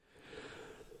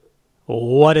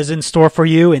What is in store for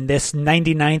you in this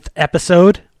 99th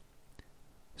episode?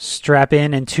 Strap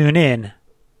in and tune in,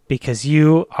 because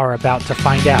you are about to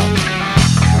find out.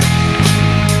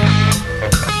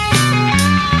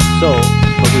 So,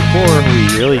 but before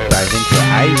we really dive into it,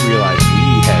 I realize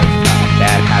we have a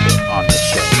bad habit on this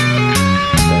show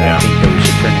that I think that we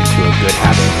should turn into a good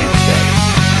habit instead.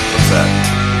 What's that?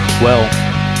 Well,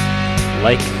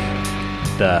 like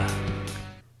the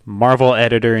Marvel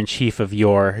editor-in-chief of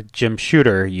yore, Jim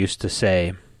Shooter, used to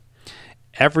say,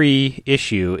 every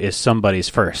issue is somebody's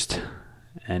first,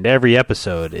 and every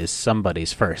episode is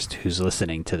somebody's first who's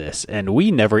listening to this, and we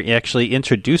never actually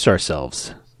introduce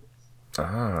ourselves.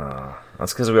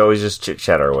 That's because we always just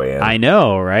chit-chat our way in. I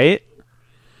know, right?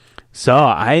 So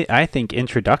I think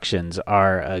introductions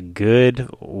are a good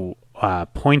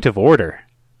point of order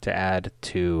to add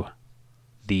to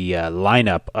the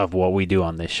lineup of what we do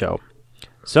on this show.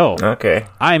 So, okay.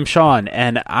 I'm Sean,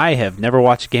 and I have never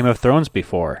watched Game of Thrones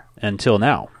before, until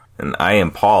now. And I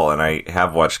am Paul, and I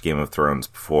have watched Game of Thrones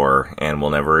before, and will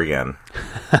never again.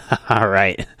 All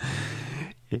right.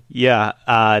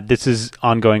 Yeah, this is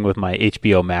ongoing with my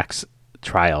HBO Max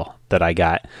trial that I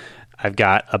got. I've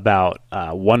got about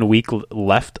 1 week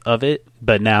left of it,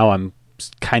 but now I'm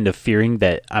kind of fearing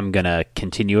that I'm going to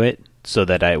continue it so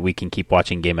that we can keep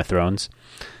watching Game of Thrones.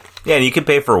 Yeah, and you can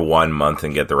pay for 1 month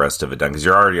and get the rest of it done, because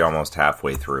you're already almost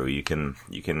halfway through. You can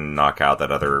knock out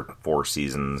that other 4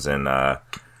 seasons in a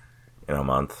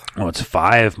month. Oh, it's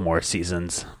 5 more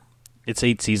seasons. It's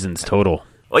 8 seasons total.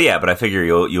 Well, yeah, but I figure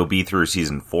you'll be through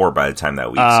season 4 by the time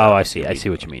that week. Oh, so I see. I see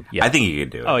what you mean. Yeah, I think you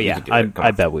could do it. Oh, yeah. I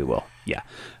bet we will. Yeah.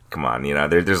 Come on,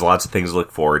 there's lots of things to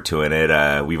look forward to in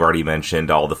it. We've already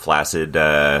mentioned all the flaccid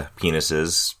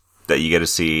penises that you get to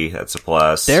see. That's a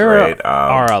plus. There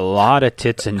are a lot of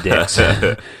tits and dicks.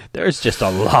 There's just a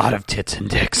lot of tits and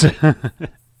dicks.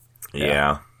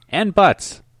 Yeah. And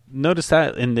butts. Notice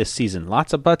that in this season.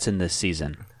 Lots of butts in this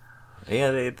season.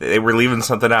 Yeah, they were leaving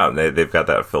something out. They've got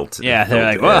that filter. Yeah, they're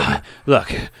like, well,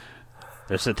 look,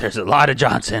 there's a lot of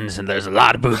Johnsons and there's a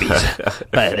lot of boobies,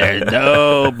 but there's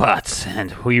no butts,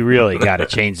 and we really got to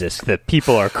change this. The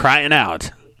people are crying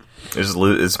out. It's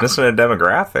missing a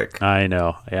demographic. I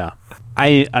know, yeah.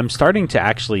 I'm starting to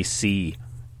actually see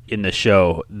in the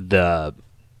show the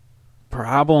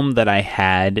problem that I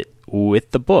had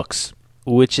with the books,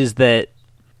 which is that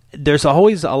there's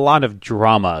always a lot of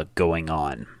drama going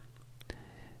on,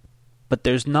 but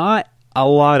there's not a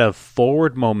lot of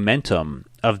forward momentum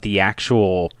of the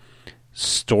actual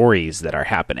stories that are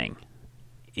happening.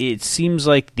 It seems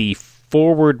like the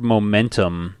forward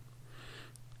momentum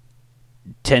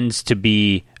tends to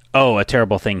be, oh, a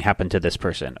terrible thing happened to this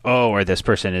person. Oh, or this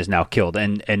person is now killed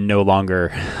and no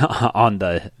longer on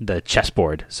the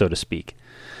chessboard, so to speak.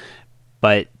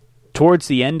 But towards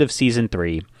the end of season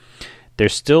 3,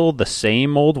 there's still the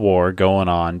same old war going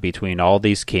on between all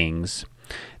these kings.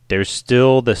 There's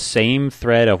still the same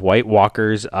thread of White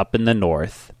Walkers up in the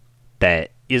north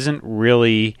that isn't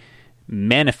really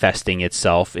manifesting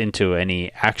itself into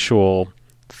any actual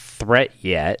threat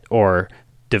yet or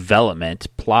development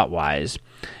plot-wise.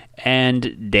 And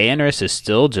Daenerys is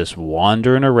still just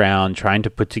wandering around trying to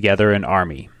put together an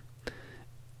army.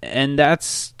 And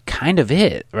that's kind of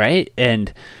it, right?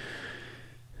 And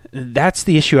that's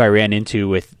the issue I ran into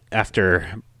with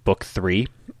after book 3.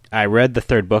 I read the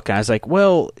 3rd book and I was like,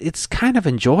 well, it's kind of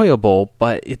enjoyable,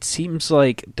 but it seems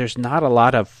like there's not a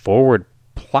lot of forward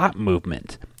plot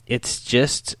movement. It's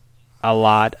just a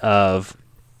lot of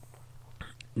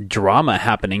drama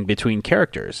happening between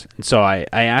characters. And so I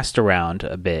asked around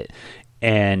a bit,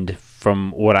 and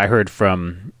from what I heard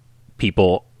from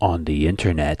people on the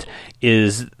internet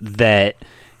is that,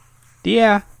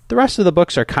 yeah, the rest of the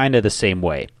books are kind of the same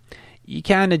way. You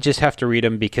kind of just have to read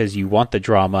them because you want the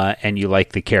drama and you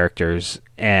like the characters,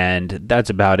 and that's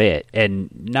about it. And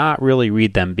not really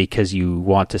read them because you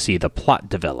want to see the plot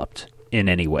developed in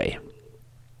any way.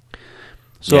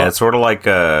 So, yeah, it's sort of like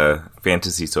a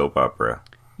fantasy soap opera.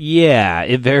 Yeah,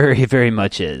 it very, very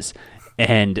much is.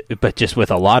 But just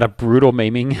with a lot of brutal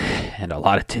maiming and a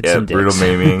lot of tits and dicks. Brutal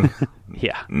maiming.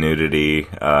 Yeah. Nudity.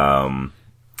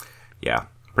 Yeah,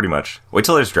 pretty much. Wait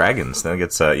till there's dragons. Then it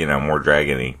gets, more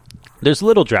dragon-y. There's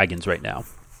little dragons right now.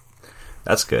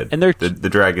 That's good. And the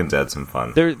dragons add some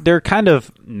fun. They're kind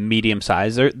of medium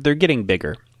sized. They're getting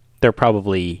bigger. They're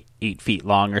probably 8 feet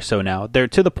long or so now. They're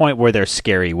to the point where they're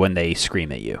scary when they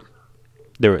scream at you.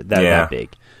 They're that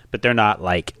big, but they're not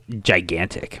like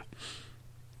gigantic.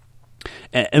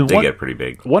 And they get pretty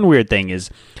big. One weird thing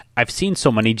is I've seen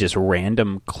so many just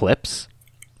random clips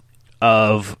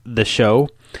of the show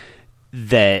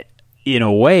that, in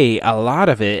a way, a lot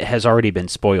of it has already been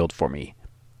spoiled for me.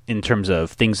 in terms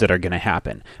of things that are going to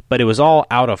happen, but it was all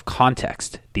out of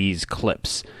context, these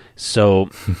clips. So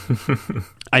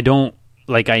I don't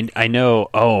like, I know,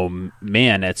 oh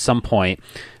man, at some point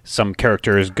some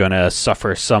character is going to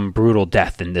suffer some brutal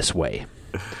death in this way,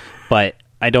 but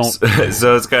I don't.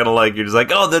 So it's kind of like you're just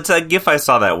like, oh, that's that GIF I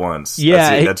saw that once.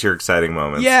 Yeah, that's your exciting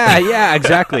moment. Yeah,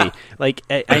 exactly. Like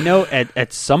I know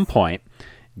at some point,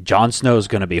 Jon Snow is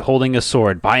going to be holding a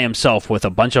sword by himself with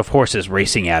a bunch of horses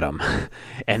racing at him,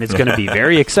 and it's going to be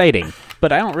very exciting.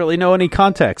 But I don't really know any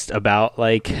context about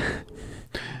like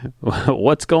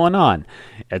what's going on.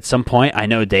 At some point, I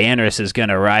know Daenerys is going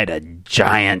to ride a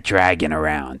giant dragon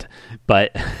around,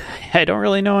 but I don't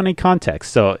really know any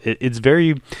context. So it's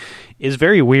very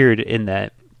weird in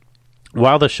that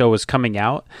while the show was coming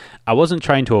out, I wasn't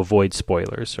trying to avoid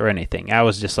spoilers or anything. I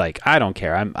was just like, I don't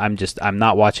care. I'm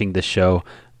not watching this show.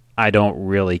 I don't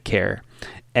really care.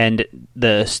 And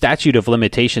the statute of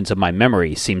limitations of my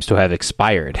memory seems to have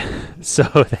expired. So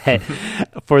that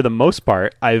for the most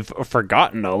part, I've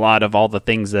forgotten a lot of all the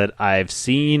things that I've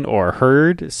seen or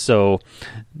heard. So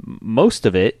most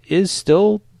of it is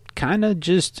still kind of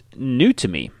just new to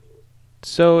me.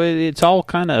 So it's all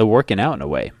kind of working out in a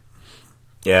way.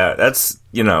 Yeah, that's,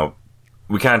 we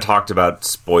kind of talked about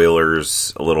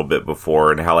spoilers a little bit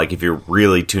before and how, like, if you're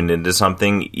really tuned into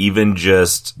something, even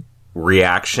just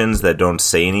reactions that don't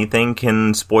say anything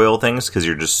can spoil things because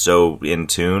you're just so in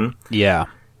tune. Yeah.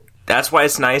 That's why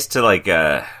it's nice to, like,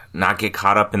 not get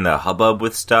caught up in the hubbub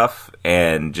with stuff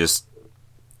and just,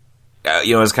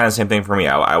 it's kind of the same thing for me.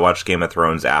 I watched Game of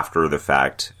Thrones after the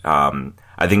fact.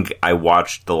 I think I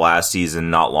watched the last season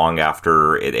not long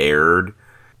after it aired,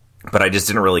 but I just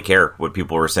didn't really care what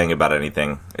people were saying about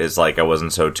anything. It's like I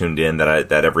wasn't so tuned in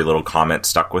that every little comment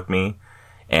stuck with me,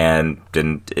 and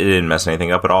it didn't mess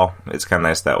anything up at all. It's kind of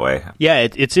nice that way. Yeah,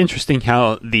 it's interesting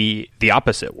how the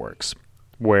opposite works,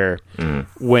 where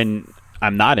when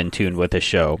I'm not in tune with a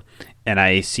show and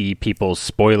I see people's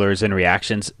spoilers and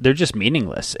reactions, they're just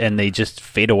meaningless and they just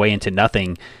fade away into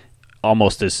nothing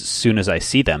almost as soon as I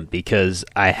see them because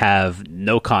I have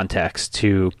no context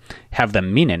to have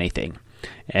them mean anything.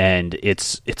 And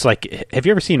it's like, have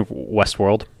you ever seen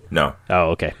Westworld? No.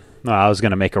 Oh, okay. Well, I was going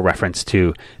to make a reference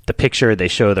to the picture they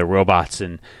show the robots,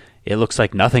 and it looks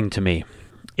like nothing to me.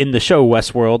 In the show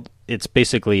Westworld, it's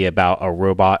basically about a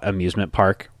robot amusement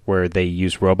park where they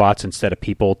use robots instead of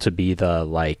people to be the,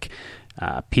 like,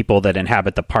 people that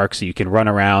inhabit the park, so you can run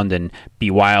around and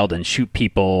be wild and shoot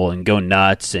people and go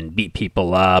nuts and beat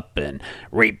people up and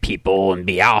rape people and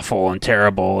be awful and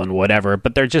terrible and whatever,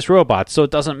 but they're just robots, so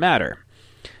it doesn't matter.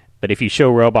 But if you show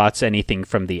robots anything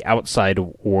from the outside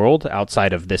world,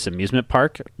 outside of this amusement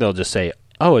park, they'll just say,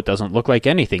 oh, it doesn't look like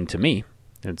anything to me.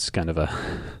 It's kind of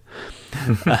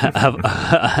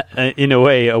in a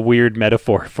way, a weird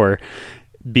metaphor for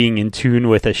being in tune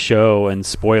with a show and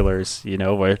spoilers,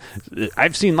 where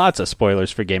I've seen lots of spoilers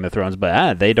for Game of Thrones,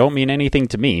 but they don't mean anything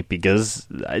to me because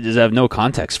I just have no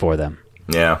context for them.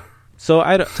 Yeah. So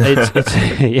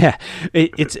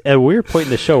it's a weird point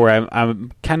in the show where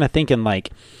I'm kind of thinking,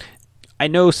 like, I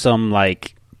know some,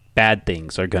 like, bad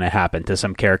things are going to happen to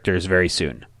some characters very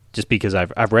soon, just because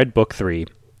I've read book 3,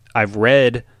 I've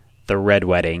read The Red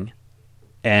Wedding.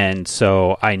 And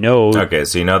so I know... Okay,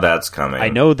 so that's coming. I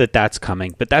know that's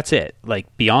coming, but that's it. Like,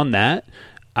 beyond that,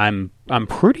 I'm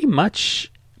pretty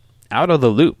much out of the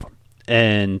loop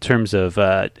in terms of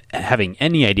having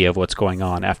any idea of what's going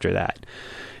on after that.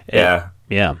 Yeah.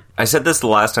 Yeah. I said this the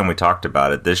last time we talked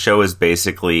about it. This show is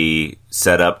basically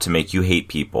set up to make you hate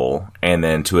people and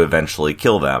then to eventually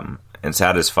kill them and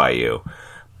satisfy you.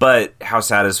 But how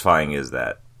satisfying is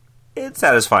that? It's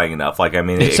satisfying enough. Like, I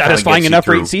mean, it's satisfying enough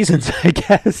for 8 seasons, I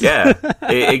guess. Yeah,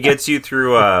 it gets you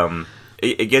through.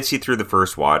 It gets you through the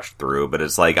first watch through, but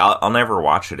it's like I'll never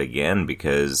watch it again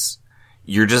because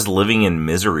you're just living in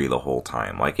misery the whole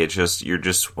time. Like, you're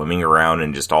just swimming around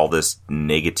in just all this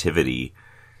negativity.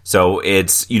 So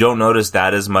you don't notice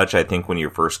that as much, I think, when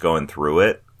you're first going through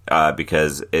it,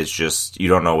 because it's just you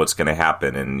don't know what's going to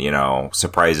happen, and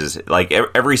surprises. Like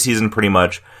every season, pretty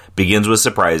much begins with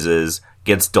surprises.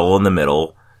 Gets dull in the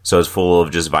middle, so it's full of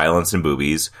just violence and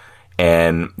boobies,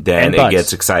 and then it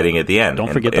gets exciting at the end.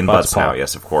 Don't forget the butts now.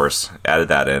 Yes, of course, added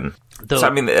that in. So,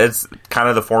 I mean, it's kind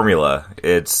of the formula.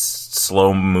 It's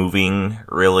slow moving,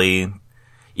 really.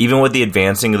 Even with the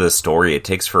advancing of the story, it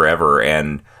takes forever.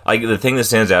 And like the thing that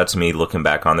stands out to me looking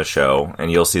back on the show,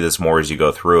 and you'll see this more as you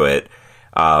go through it,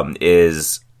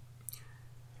 is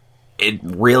it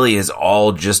really is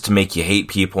all just to make you hate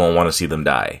people and want to see them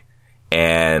die.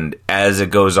 And as it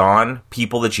goes on,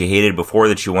 people that you hated before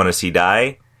that you want to see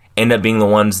die end up being the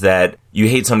ones that you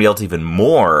hate somebody else even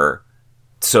more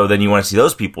So then you want to see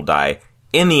those people die.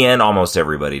 In the end, almost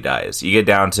everybody dies. You get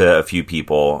down to a few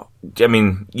people. I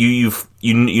mean, you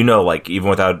know, like, even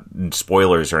without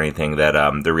spoilers or anything, that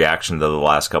the reaction to the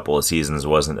last couple of seasons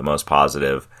wasn't the most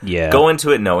positive. Yeah. Go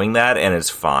into it knowing that, and it's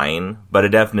fine. But it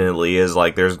definitely is,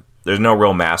 like, there's no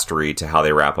real mastery to how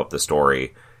they wrap up the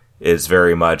story. It's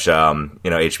very much,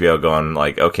 HBO going,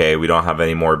 like, okay, we don't have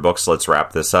any more books, let's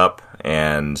wrap this up.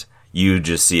 And you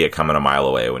just see it coming a mile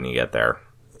away when you get there.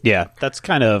 Yeah, that's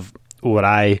kind of what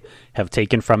I have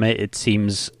taken from it. It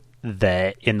seems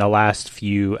that in the last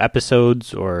few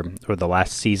episodes or the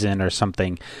last season or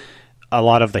something, a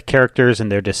lot of the characters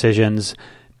and their decisions,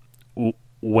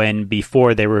 when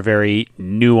before they were very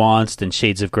nuanced and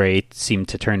shades of gray, seem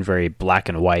to turn very black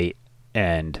and white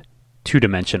and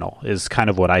two-dimensional, is kind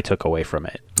of what I took away from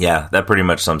it. Yeah, that pretty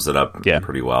much sums it up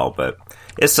pretty well. But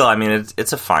it's still, I mean,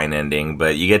 it's a fine ending,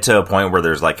 but you get to a point where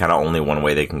there's, like, kind of only one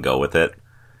way they can go with it.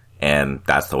 And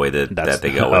that's the way that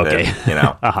they go with it, you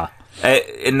know. Uh-huh.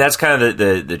 And that's kind of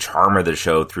the charm of the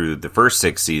show through the first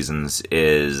 6 seasons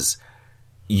is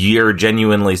you're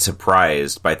genuinely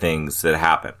surprised by things that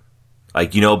happen.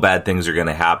 Like, you know, bad things are going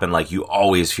to happen. Like, you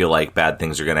always feel like bad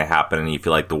things are going to happen, and you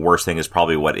feel like the worst thing is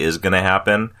probably what is going to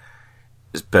happen,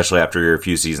 especially after you're a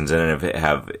few seasons in and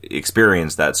have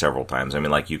experienced that several times. I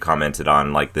mean, like, you commented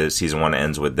on, like, the season 1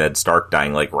 ends with Ned Stark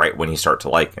dying, like, right when you start to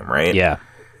like him, right? Yeah.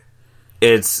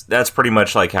 That's pretty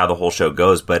much like how the whole show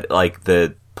goes, but, like,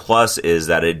 the plus is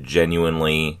that it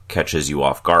genuinely catches you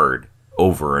off guard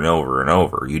over and over and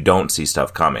over. You don't see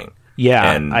stuff coming.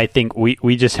 Yeah, and I think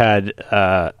we just had,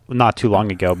 not too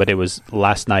long ago, but it was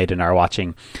last night in our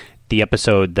watching, the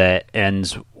episode that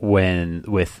ends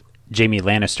with Jaime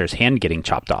Lannister's hand getting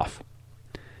chopped off.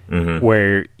 Mm-hmm.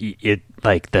 Where it,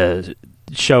 like, the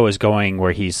show is going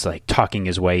where he's, like, talking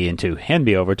his way into, hand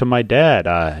me over to my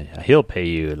dad, he'll pay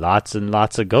you lots and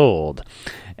lots of gold.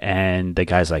 And the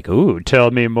guy's like, ooh, tell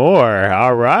me more.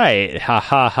 All right. Ha,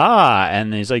 ha, ha.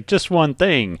 And he's like, just one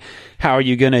thing. How are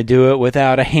you going to do it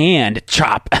without a hand?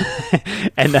 Chop.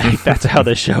 And that's how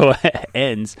the show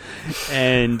ends.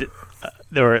 And,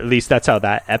 or at least that's how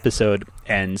that episode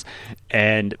ends.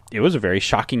 And it was a very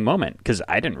shocking moment because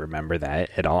I didn't remember that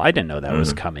at all. I didn't know that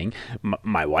was coming.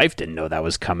 My wife didn't know that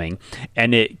was coming.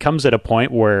 And it comes at a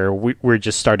point where we're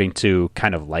just starting to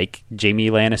kind of like Jaime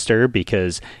Lannister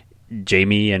because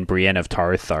Jaime and Brienne of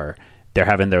Tarth they're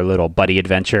having their little buddy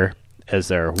adventure as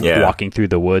they're walking through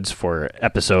the woods for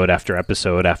episode after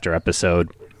episode after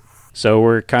episode. So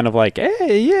we're kind of like,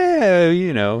 hey, yeah,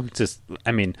 you know, just,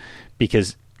 I mean,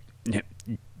 because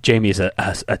Jaime's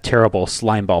a terrible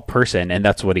slimeball person, and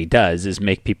that's what he does, is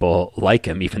make people like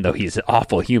him, even though he's an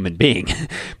awful human being.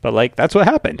 But, like, that's what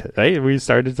happened, right? We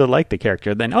started to like the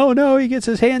character. Then, oh, no, he gets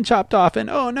his hand chopped off, and,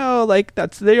 oh, no, like,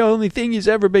 that's the only thing he's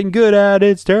ever been good at.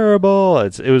 It's terrible.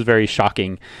 It was very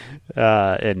shocking,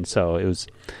 and so it was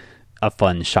a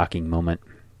fun, shocking moment.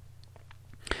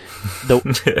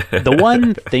 The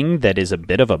one thing that is a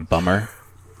bit of a bummer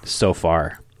so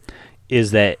far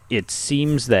is that it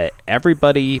seems that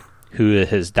everybody who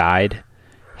has died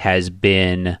has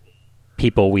been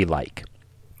people we like.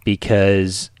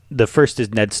 Because the first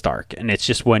is Ned Stark, and it's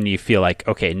just when you feel like,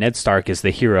 okay, Ned Stark is the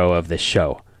hero of this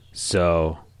show.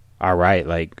 So, all right,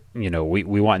 like, you know, we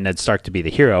want Ned Stark to be the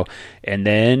hero. And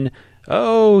then,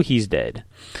 oh, he's dead.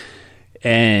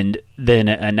 And then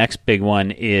a next big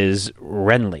one is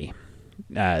Renly.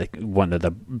 One of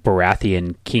the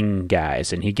Baratheon king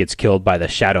guys, and he gets killed by the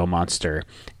shadow monster.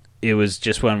 It was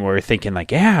just when we were thinking,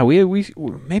 like, yeah, we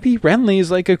maybe Renly is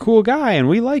like a cool guy, and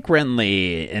we like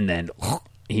Renly, and then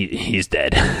he's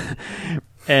dead.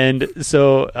 And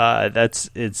so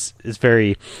it's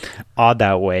very odd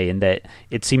that way, in that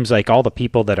it seems like all the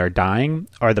people that are dying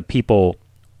are the people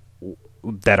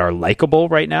that are likable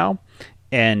right now,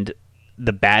 and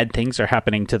the bad things are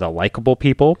happening to the likable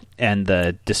people, and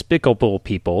the despicable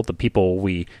people, the people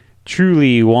we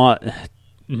truly want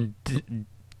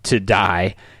to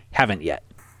die, haven't yet.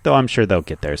 Though I'm sure they'll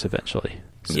get theirs eventually.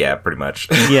 So, yeah, pretty much.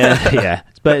 yeah.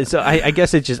 But so I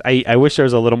guess it just, I wish there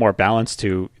was a little more balance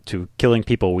to killing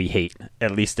people we hate,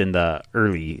 at least in the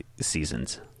early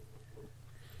seasons.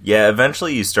 Yeah,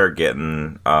 eventually you start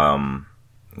getting some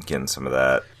of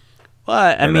that. Well,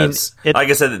 I mean, like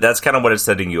I said, that's kind of what it's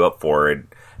setting you up for. And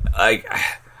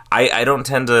I don't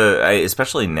tend to,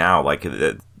 especially now, like,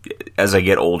 as I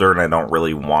get older and I don't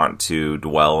really want to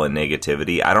dwell in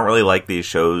negativity, I don't really like these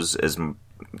shows as,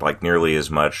 like, nearly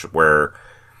as much, where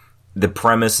the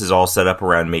premise is all set up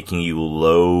around making you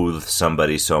loathe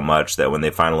somebody so much that when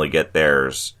they finally get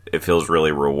theirs, it feels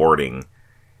really rewarding.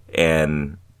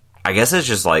 And I guess it's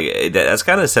just like, that's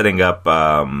kind of setting up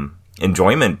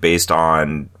enjoyment based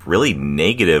on really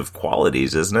negative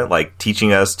qualities, isn't it? Like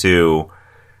teaching us to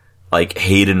like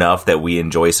hate enough that we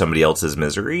enjoy somebody else's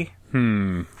misery.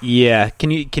 Yeah.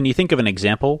 Can you think of an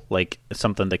example, like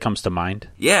something that comes to mind?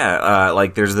 Yeah,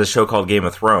 like there's this show called Game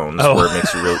of Thrones where it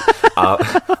makes you really.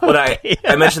 But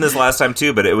I mentioned this last time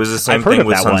too, but it was the same thing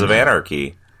with Sons of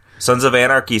Anarchy. Sons of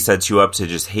Anarchy sets you up to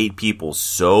just hate people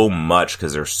so much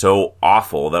because they're so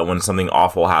awful that when something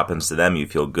awful happens to them, you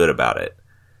feel good about it.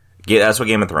 Yeah, that's what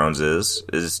Game of Thrones is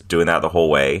doing that the whole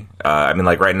way. I mean,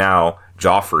 like right now,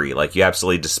 Joffrey, like you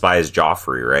absolutely despise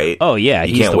Joffrey, right? Oh yeah,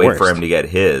 you can't wait for him to get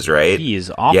his, right? He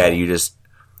is awful. Yeah,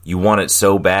 you want it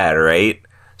so bad, right?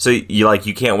 So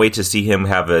you can't wait to see him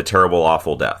have a terrible,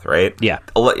 awful death, right? Yeah,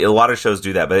 a lot of shows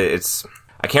do that, but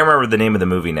I can't remember the name of the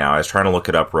movie now. I was trying to look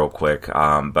it up real quick,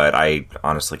 but I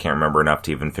honestly can't remember enough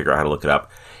to even figure out how to look it up.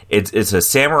 It's a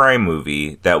samurai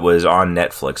movie that was on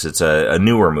Netflix. It's a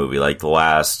newer movie, like the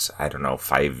last, I don't know,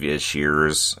 5-ish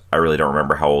years. I really don't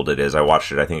remember how old it is. I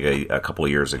watched it, I think, a couple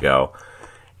of years ago.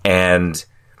 And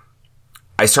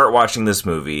I start watching this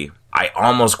movie. I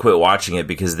almost quit watching it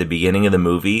because the beginning of the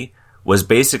movie was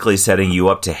basically setting you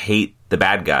up to hate the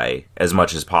bad guy as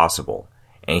much as possible.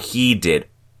 And he did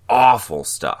awful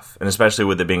stuff. And especially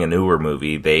with it being a newer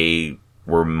movie, they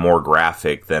were more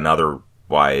graphic than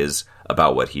otherwise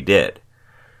about what he did.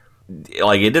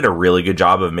 Like, it did a really good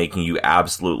job of making you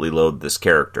absolutely loathe this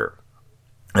character.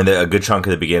 And a good chunk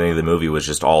of the beginning of the movie was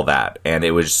just all that. And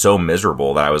it was so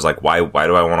miserable that I was like, why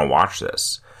do I want to watch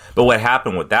this? But what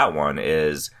happened with that one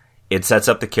is it sets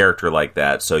up the character like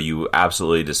that, so you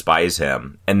absolutely despise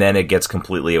him. And then it gets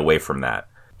completely away from that.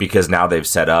 Because now they've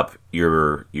set up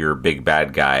your big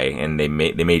bad guy, and they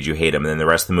made you hate him. And then the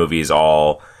rest of the movie is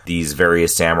all these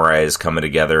various samurais coming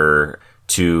together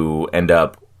to end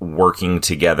up working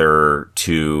together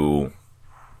to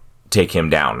take him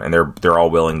down, and they're all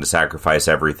willing to sacrifice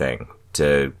everything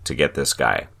to get this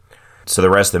guy. So the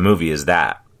rest of the movie is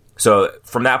that. So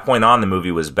from that point on, the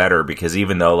movie was better because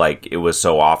even though like it was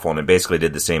so awful and it basically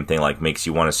did the same thing, like makes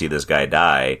you want to see this guy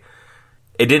die,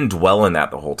 it didn't dwell in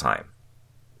that the whole time.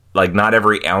 Like not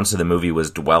every ounce of the movie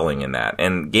was dwelling in that.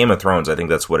 And Game of Thrones, I think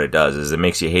that's what it does, is it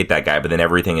makes you hate that guy, but then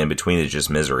everything in between is just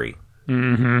misery.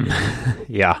 Mm-hmm.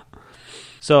 Yeah.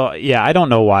 So, yeah, I don't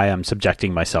know why I'm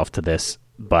subjecting myself to this,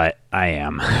 but I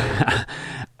am.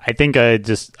 I think I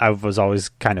was always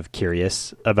kind of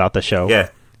curious about the show. Yeah.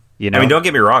 You know? I mean, don't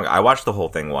get me wrong. I watched the whole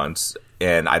thing once,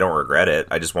 and I don't regret it.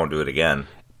 I just won't do it again.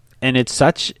 And it's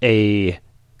such a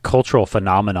cultural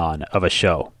phenomenon of a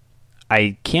show.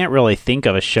 I can't really think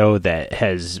of a show that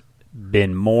has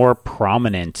been more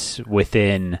prominent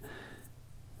within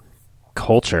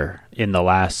culture in the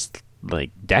last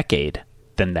decade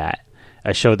than that.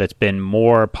 A show that's been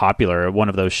more popular, one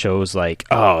of those shows like,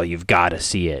 oh, you've got to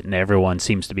see it, and everyone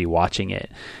seems to be watching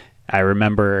it. I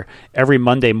remember every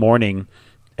Monday morning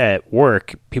at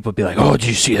work, people would be like, oh, did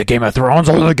you see the Game of Thrones?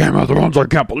 Oh, the Game of Thrones, I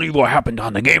can't believe what happened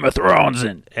on the Game of Thrones.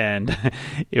 And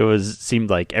it seemed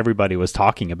like everybody was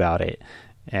talking about it,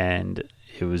 and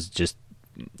it was just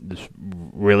this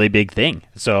really big thing.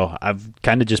 So I've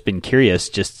kind of just been curious,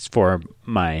 just for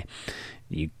my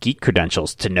geek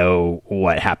credentials, to know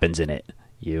what happens in it,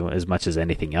 as much as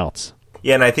anything else.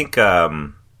 Yeah, and I think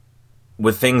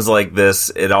with things like this,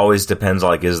 it always depends,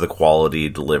 is the quality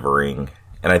delivering?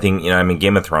 And I think,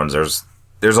 Game of Thrones,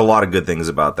 there's a lot of good things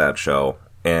about that show.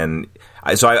 And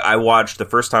I watched, the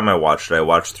first time I watched it, I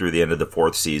watched through the end of the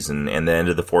 4th season, and the end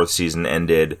of the 4th season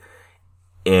ended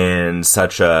in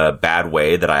such a bad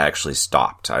way that I actually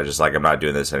stopped. I was just I'm not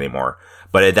doing this anymore.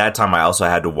 But at that time, I also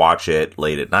had to watch it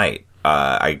late at night.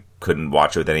 I couldn't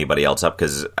watch it with anybody else up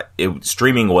because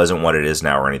streaming wasn't what it is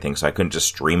now or anything, so I couldn't just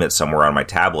stream it somewhere on my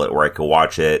tablet where I could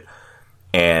watch it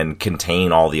and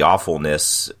contain all the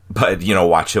awfulness, but,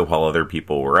 watch it while other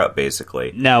people were up,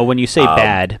 basically. Now, when you say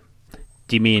bad,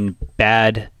 do you mean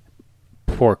bad,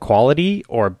 poor quality,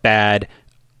 or bad,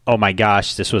 oh my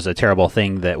gosh, this was a terrible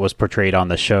thing that was portrayed on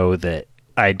the show that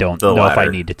I don't know if I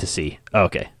needed to see?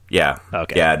 Okay. Yeah.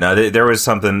 Okay. Yeah, no, there's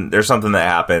something that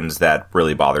happens that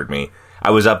really bothered me.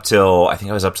 I was up till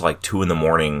 2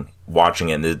 a.m. watching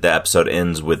it, and the episode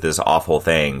ends with this awful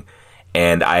thing.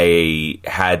 And I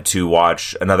had to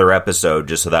watch another episode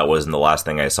just so that wasn't the last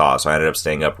thing I saw. So I ended up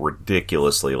staying up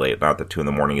ridiculously late. Not that 2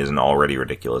 a.m. isn't already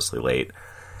ridiculously late.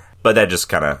 But that just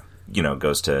kind of,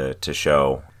 goes to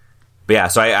show. But yeah,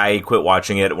 so I quit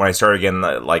watching it. When I started again,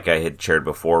 like I had shared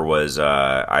before, was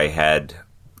I had,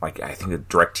 I think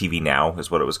DirecTV Now is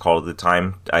what it was called at the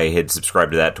time. I had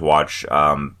subscribed to that to watch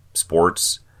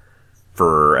sports.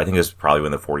 I think it was probably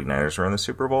when the 49ers were in the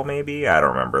Super Bowl, maybe? I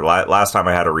don't remember. Last time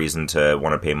I had a reason to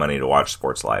want to pay money to watch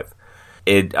sports live.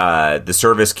 The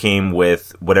service came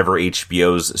with whatever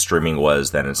HBO's streaming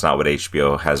was then. It's not what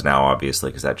HBO has now, obviously,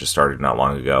 because that just started not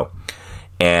long ago.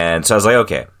 And so I was like,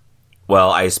 okay,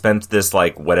 well, I spent this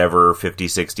like whatever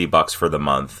 $50-$60 for the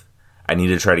month. I need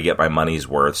to try to get my money's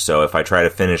worth. So if I try to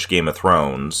finish Game of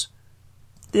Thrones,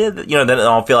 then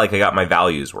I'll feel like I got my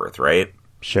value's worth, right?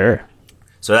 Sure.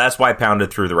 So that's why I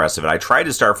pounded through the rest of it. I tried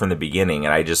to start from the beginning,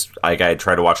 and I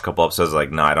tried to watch a couple episodes,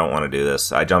 like, no, I don't want to do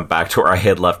this. I jumped back to where I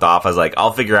had left off. I was like,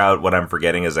 I'll figure out what I'm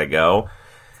forgetting as I go.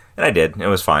 And I did. It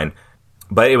was fine.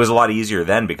 But it was a lot easier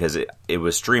then because it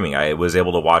was streaming. I was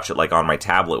able to watch it, like, on my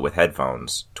tablet with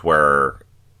headphones, to where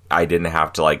I didn't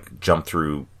have to, like, jump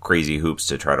through crazy hoops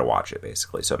to try to watch it,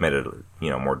 basically. So it made it,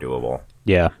 more doable.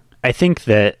 Yeah. I think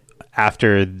that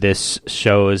after this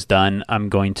show is done, I'm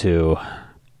going to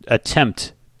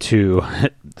attempt to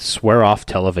swear off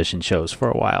television shows for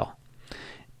a while,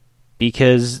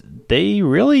 because they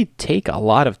really take a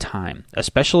lot of time,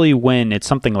 especially when it's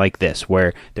something like this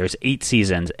where there's 8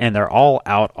 seasons and they're all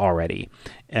out already,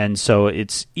 and so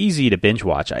it's easy to binge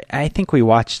watch. I think we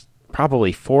watched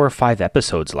probably 4 or 5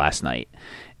 episodes last night,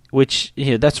 which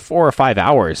that's 4 or 5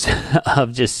 hours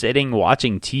of just sitting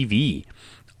watching TV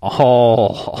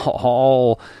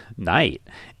all night.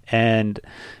 And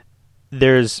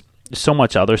there's so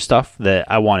much other stuff that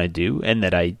I want to do and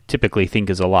that I typically think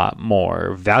is a lot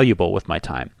more valuable with my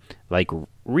time, like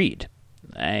read.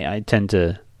 I'd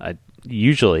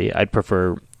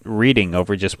prefer reading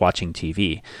over just watching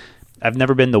TV. I've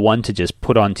never been the one to just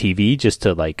put on TV just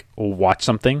to like watch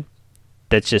something.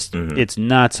 That's just, It's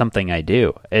not something I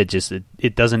do.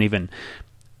 It doesn't even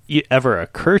ever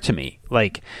occur to me.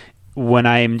 Like, when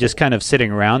I'm just kind of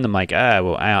sitting around, I'm like, I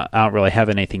don't really have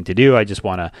anything to do. I just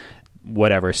want to,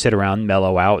 sit around,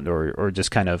 mellow out, or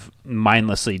just kind of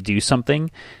mindlessly do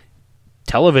something.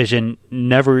 Television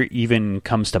never even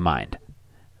comes to mind.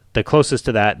 The closest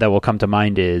to that will come to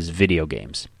mind is video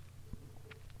games.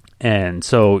 And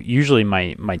so usually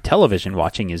my television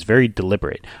watching is very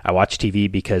deliberate. I watch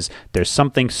TV because there's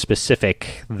something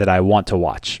specific that I want to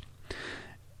watch.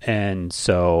 And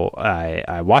so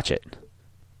I watch it.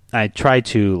 I try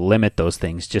to limit those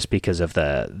things just because of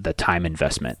the time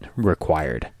investment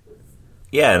required.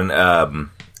 Yeah, and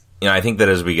I think that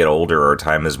as we get older, our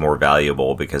time is more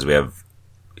valuable because we have,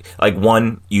 like,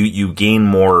 you gain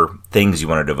more things you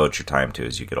want to devote your time to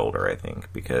as you get older, I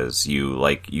think, because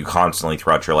you constantly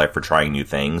throughout your life are trying new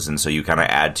things, and so you kind of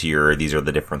add to these are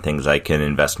the different things I can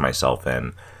invest myself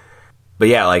in. But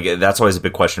yeah, like, that's always a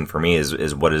big question for me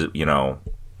is what is,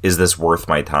 is this worth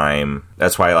my time?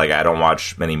 That's why, like, I don't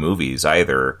watch many movies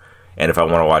either. And if I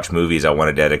want to watch movies, I want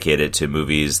to dedicate it to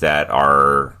movies that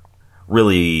are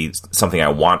really something I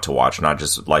want to watch, not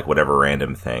just like whatever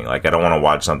random thing. Like, I don't want to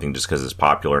watch something just because it's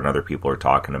popular and other people are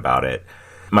talking about it.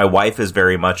 My wife is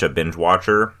very much a binge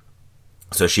watcher,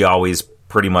 so she always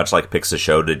pretty much like picks a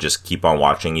show to just keep on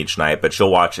watching each night, but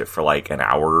she'll watch it for like an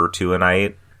hour or two a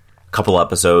night. Couple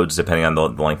episodes, depending on the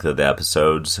length of the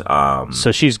episodes.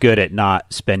 So she's good at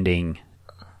not spending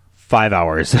 5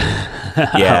 hours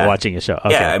watching a show.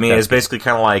 Okay, yeah, I mean, it's basically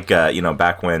kind of like,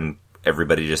 back when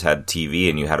everybody just had TV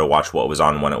and you had to watch what was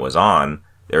on when it was on.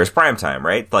 There was prime time,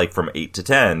 right? Like from 8 to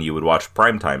 10, you would watch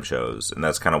primetime shows, and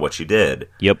that's kind of what she did.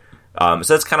 Yep. So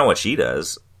that's kind of what she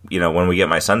does. When we get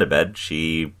my son to bed,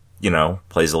 she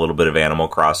plays a little bit of Animal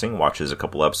Crossing, watches a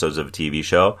couple episodes of a TV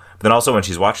show. But then also when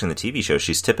she's watching the TV show,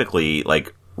 she's typically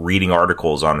like reading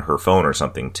articles on her phone or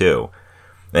something too.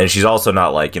 And she's also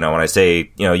not like, when I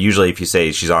say, usually if you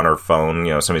say she's on her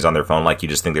phone, somebody's on their phone, like you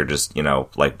just think they're just,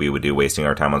 like we would do, wasting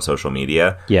our time on social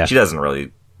media. Yeah. She doesn't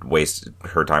really waste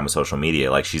her time with social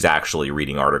media. Like, she's actually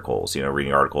reading articles,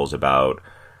 reading articles about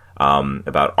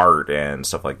art and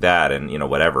stuff like that and,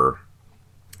 whatever.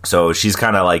 So she's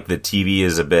kind of like, the TV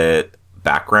is a bit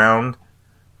background.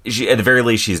 At the very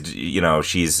least,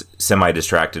 she's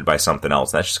semi-distracted by something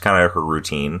else. That's just kind of her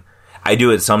routine. I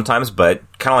do it sometimes, but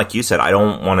kind of like you said, I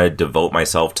don't want to devote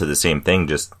myself to the same thing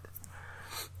just,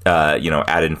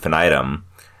 ad infinitum.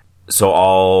 So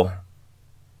I'll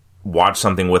watch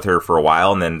something with her for a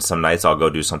while, and then some nights I'll go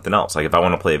do something else. Like, if I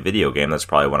want to play a video game, that's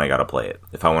probably when I got to play it.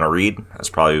 If I want to read, that's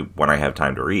probably when I have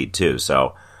time to read, too.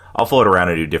 So I'll float around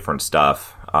and do different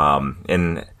stuff.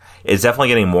 And it's definitely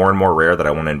getting more and more rare that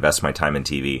I want to invest my time in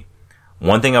TV.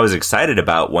 One thing I was excited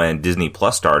about when Disney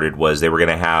Plus started was they were going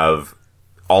to have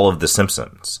all of The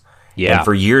Simpsons. Yeah. And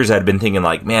for years I'd been thinking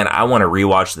like, man, I want to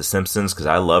rewatch The Simpsons because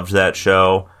I loved that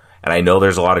show. And I know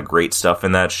there's a lot of great stuff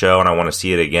in that show and I want to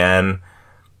see it again.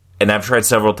 And I've tried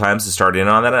several times to start in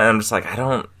on that. And I'm just like,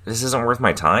 this isn't worth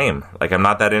my time. Like, I'm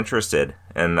not that interested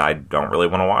and I don't really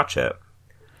want to watch it.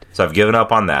 So I've given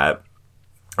up on that.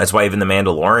 That's why even The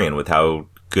Mandalorian, with how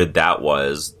good that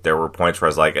was, there were points where I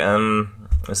was like,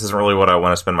 this isn't really what I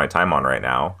want to spend my time on right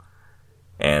now.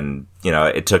 And,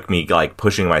 it took me like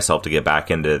pushing myself to get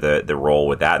back into the role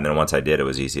with that. And then once I did, it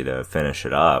was easy to finish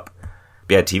it up.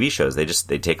 But yeah, TV shows, they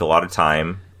take a lot of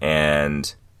time.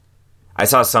 And I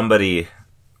saw somebody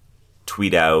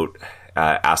tweet out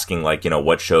asking like,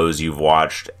 what shows you've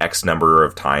watched X number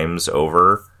of times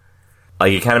over.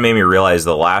 Like, it kind of made me realize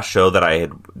the last show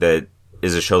that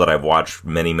is a show that I've watched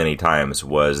many, many times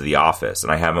was The Office.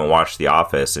 And I haven't watched The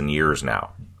Office in years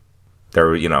now. There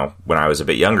were, when I was a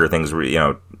bit younger, things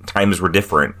were, times were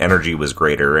different, energy was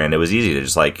greater, and it was easy to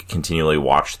just like continually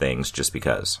watch things just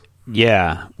because.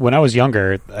 Yeah. When I was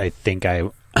younger, I think I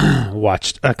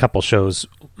watched a couple shows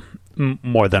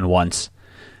more than once.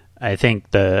 I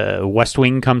think the West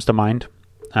Wing comes to mind.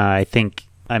 I think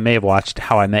I may have watched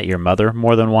How I Met Your Mother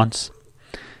more than once.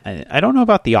 I don't know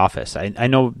about The Office. I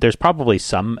know there's probably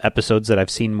some episodes that I've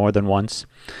seen more than once,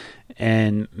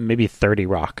 and maybe 30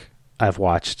 Rock I've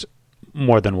watched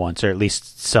more than once, or at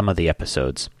least some of the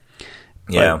episodes.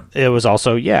 Yeah. But it was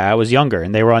also, I was younger,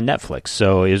 and they were on Netflix,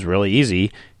 so it was really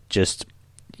easy. Just,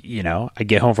 I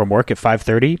get home from work at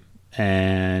 5:30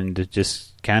 and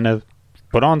just kind of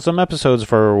put on some episodes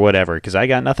for whatever, because I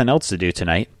got nothing else to do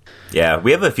tonight. Yeah,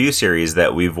 we have a few series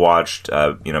that we've watched,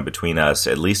 between us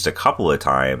at least a couple of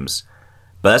times,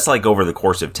 but that's like over the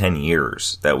course of 10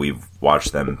 years that we've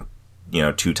watched them,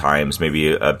 2 times.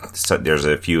 Maybe there's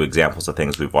a few examples of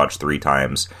things we've watched 3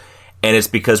 times. And it's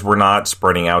because we're not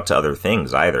spreading out to other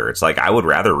things either. It's like I would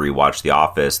rather rewatch The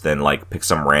Office than like pick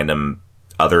some random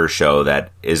other show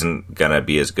that isn't going to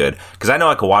be as good. Because I know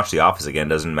I could watch The Office again.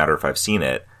 Doesn't matter if I've seen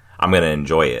it. I'm going to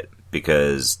enjoy it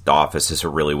because The Office is a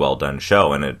really well done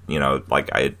show. And it,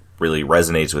 it really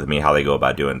resonates with me how they go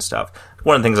about doing stuff.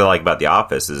 One of the things I like about The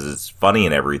Office is it's funny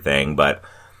and everything, but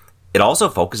it also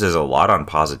focuses a lot on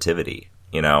positivity.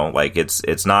 Like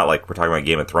it's not like we're talking about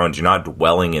Game of Thrones. You're not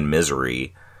dwelling in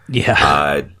misery.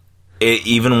 Yeah.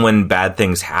 Even when bad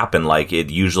things happen, like it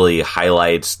usually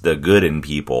highlights the good in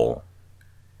people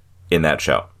in that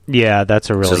show. Yeah, that's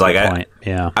a really good point.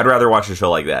 Yeah, I'd rather watch a show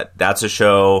like that. That's a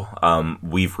show.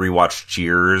 We've rewatched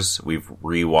Cheers. We've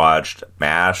rewatched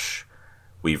MASH.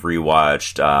 We've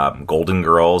rewatched Golden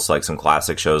Girls, like some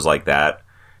classic shows like that.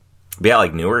 But yeah,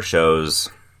 like newer shows.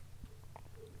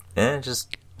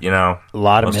 Just a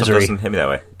lot of misery. Doesn't hit me that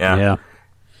way. Yeah.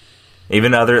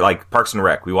 Even other, like, Parks and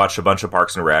Rec. We watched a bunch of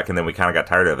Parks and Rec, and then we kind of got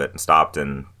tired of it and stopped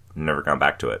and never gone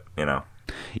back to it,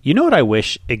 You know what I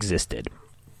wish existed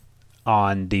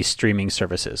on these streaming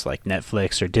services like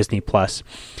Netflix or Disney Plus?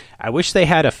 I wish they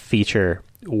had a feature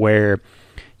where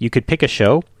you could pick a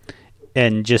show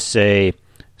and just say,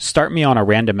 start me on a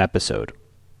random episode.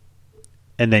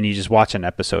 And then you just watch an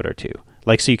episode or two.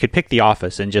 Like, so you could pick The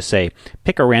Office and just say,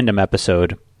 pick a random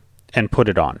episode and put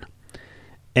it on.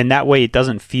 And that way it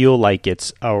doesn't feel like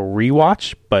it's a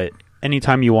rewatch, but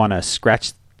anytime you want to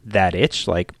scratch that itch,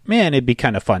 like, man, it'd be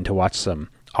kind of fun to watch some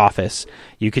Office,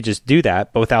 you could just do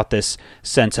that, but without this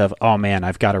sense of, oh man,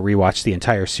 I've got to rewatch the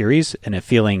entire series and it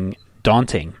feeling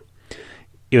daunting.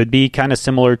 It would be kind of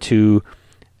similar to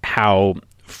how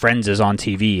Friends is on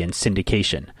TV in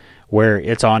syndication, where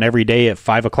it's on every day at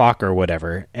 5 o'clock or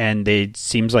whatever, and it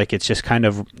seems like it's just kind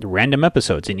of random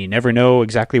episodes, and you never know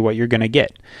exactly what you're going to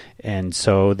get. And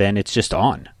so then it's just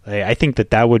on. I think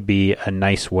that would be a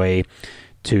nice way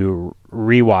to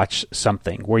rewatch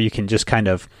something, where you can just kind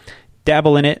of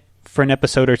dabble in it for an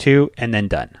episode or two, and then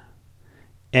done.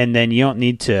 And then you don't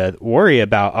need to worry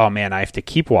about, oh man, I have to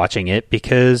keep watching it,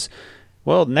 because,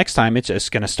 well, next time it's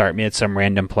just going to start me at some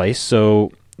random place,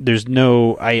 so there's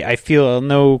no, I feel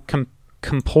no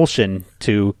compulsion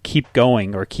to keep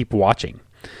going or keep watching.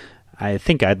 I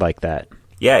think I'd like that.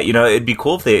 Yeah, it'd be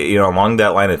cool if they, along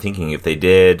that line of thinking, if they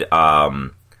did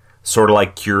sort of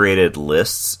like curated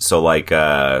lists. So like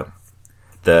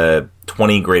the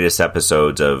 20 greatest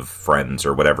episodes of Friends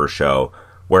or whatever show,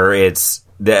 where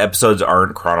the episodes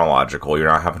aren't chronological. You're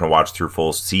not having to watch through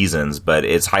full seasons, but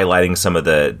it's highlighting some of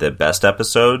the best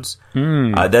episodes.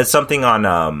 That's something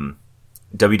on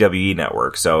WWE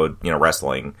Network, so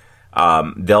wrestling.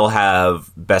 They'll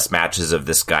have best matches of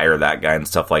this guy or that guy and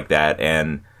stuff like that.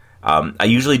 And I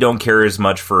usually don't care as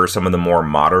much for some of the more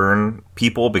modern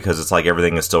people, because it's like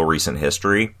everything is still recent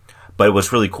history. But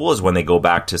what's really cool is when they go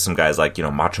back to some guys like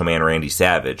Macho Man Randy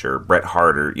Savage or Bret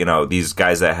Hart, or these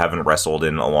guys that haven't wrestled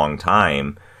in a long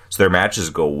time. So their matches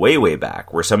go way, way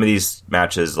back. Where some of these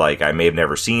matches, like, I may have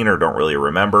never seen or don't really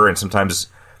remember, and sometimes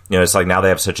it's like now they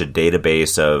have such a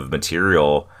database of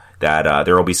material that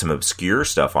there will be some obscure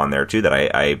stuff on there, too, that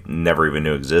I never even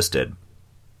knew existed.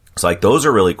 So, like, those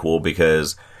are really cool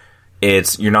because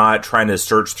you're not trying to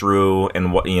search through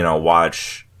and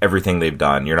watch everything they've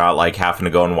done. You're not like having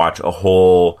to go and watch a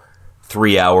whole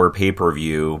 3-hour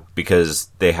pay-per-view because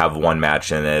they have one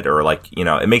match in it, or like,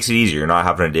 it makes it easier. You're not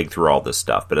having to dig through all this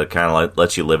stuff, but it kind of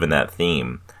lets you live in that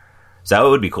theme. So that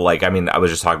would be cool. Like, I mean, I was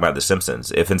just talking about The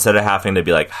Simpsons. If instead of having to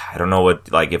be like, I don't know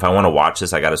what, like, if I want to watch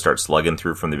this, I got to start slugging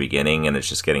through from the beginning and it's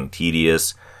just getting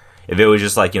tedious. If it was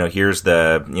just like, here's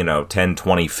the, 10,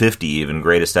 20, 50 even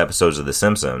greatest episodes of The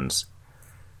Simpsons,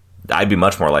 I'd be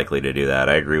much more likely to do that.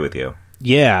 I agree with you.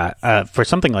 Yeah. For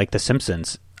something like The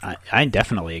Simpsons, I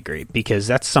definitely agree, because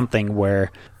that's something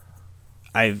where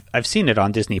I've seen it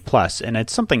on Disney Plus, and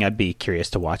it's something I'd be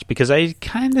curious to watch, because I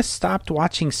kind of stopped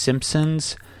watching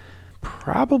Simpsons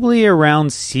probably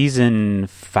around season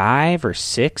 5 or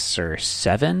 6 or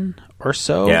 7 or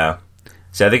so. Yeah.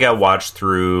 See, I think I watched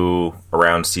through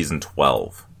around season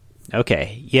 12.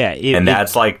 Okay, yeah.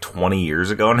 That's like 20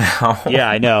 years ago now. Yeah,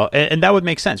 I know. And that would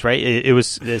make sense, right? It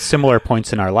was similar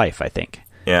points in our life, I think.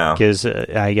 Yeah. Because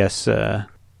I guess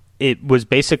it was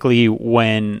basically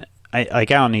when, I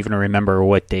don't even remember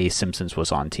what day Simpsons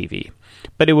was on TV.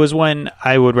 But it was when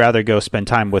I would rather go spend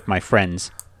time with my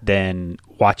friends than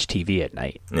watch TV at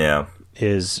night. Yeah.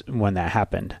 Is when that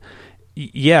happened.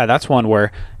 Yeah, that's one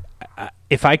where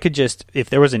if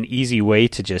there was an easy way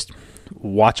to just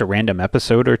watch a random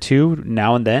episode or two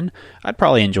now and then, I'd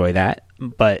probably enjoy that.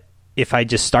 But if I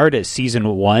just start at season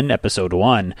 1, episode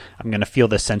 1, I'm going to feel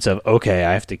this sense of, okay,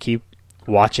 I have to keep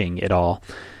watching it all.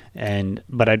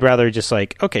 But I'd rather just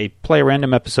like, okay, play a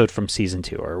random episode from season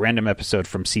 2 or a random episode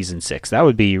from season 6. That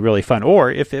would be really fun. Or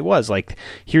if it was like,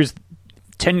 here's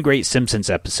 10 great Simpsons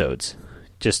episodes,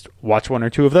 just watch 1 or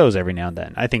 2 of those every now and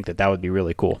then. I think that would be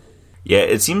really cool. Yeah,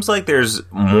 it seems like there's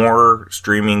more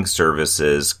streaming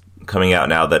services coming out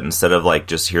now that instead of like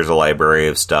just here's a library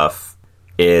of stuff,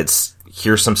 it's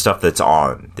here's some stuff that's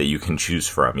on that you can choose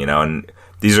from, and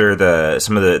these are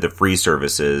some of the free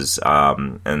services,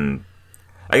 and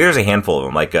I guess there's a handful of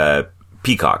them, like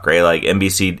Peacock, right? Like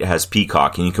NBC has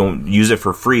Peacock, and you can use it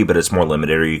for free, but it's more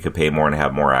limited, or you could pay more and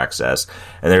have more access.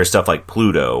 And there's stuff like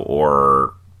Pluto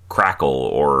or Crackle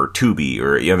or Tubi,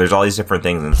 or there's all these different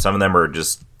things, and some of them are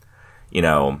just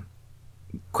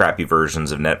crappy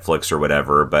versions of Netflix or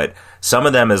whatever, but some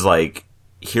of them is like,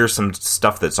 here's some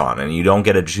stuff that's on, and you don't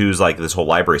get to choose like this whole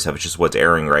library stuff. It's just what's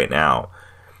airing right now.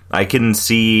 I can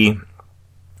see,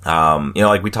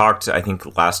 like we talked, I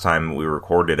think last time we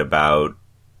recorded, about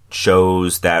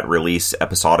shows that release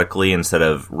episodically instead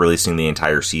of releasing the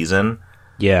entire season.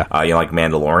 Yeah. Like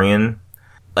Mandalorian.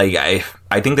 Like,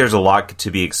 I think there's a lot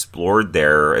to be explored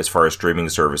there as far as streaming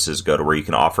services go, to where you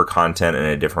can offer content in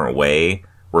a different way,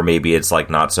 where maybe it's like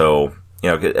not so,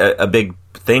 a big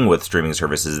thing with streaming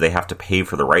services, they have to pay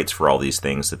for the rights for all these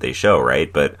things that they show,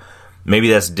 right? But maybe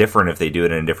that's different if they do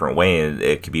it in a different way, and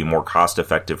it could be more cost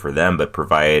effective for them, but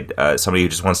provide somebody who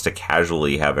just wants to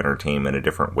casually have entertainment, a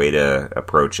different way to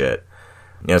approach it.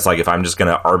 It's like if I'm just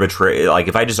going to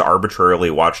if I just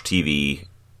arbitrarily watch TV,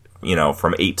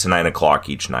 from 8 to 9 o'clock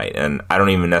each night, and I don't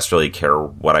even necessarily care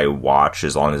what I watch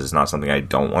as long as it's not something I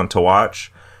don't want to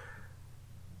watch.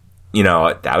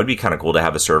 That would be kind of cool to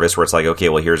have a service where it's like, okay,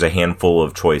 well, here's a handful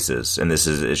of choices, and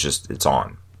it's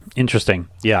on. Interesting.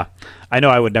 Yeah. I know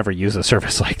I would never use a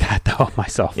service like that, though,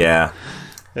 myself. Yeah.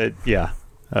 Yeah.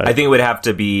 I think it would have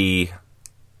to be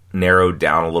narrowed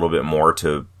down a little bit more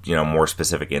to, more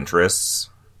specific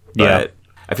interests. But yeah.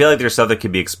 I feel like there's stuff that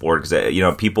could be explored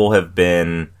because, people have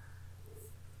been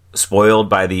spoiled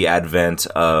by the advent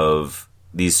of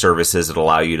these services that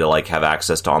allow you to, like, have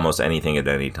access to almost anything at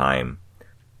any time.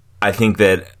 I think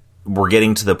that we're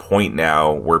getting to the point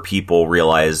now where people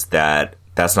realize that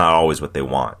that's not always what they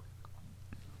want.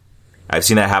 I've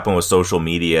seen that happen with social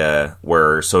media,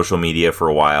 where social media for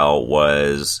a while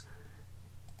was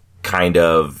kind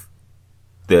of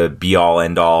the be-all,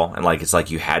 end-all, and like it's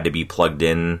like you had to be plugged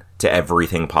in to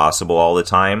everything possible all the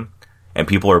time, and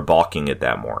people are balking at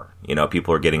that more.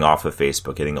 People are getting off of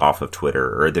Facebook, getting off of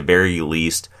Twitter, or at the very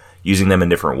least, using them in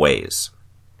different ways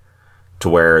to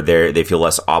where they feel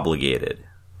less obligated.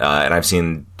 And I've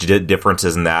seen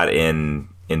differences in that in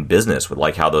business, with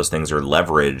like how those things are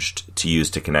leveraged to use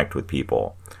to connect with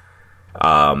people.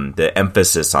 The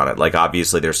emphasis on it, like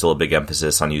obviously there's still a big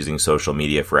emphasis on using social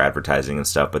media for advertising and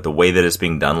stuff, but the way that it's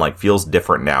being done like feels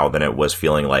different now than it was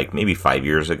feeling like maybe 5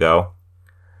 years ago.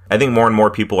 I think more and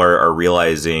more people are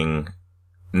realizing,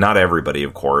 not everybody,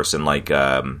 of course, and like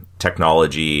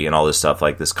technology and all this stuff,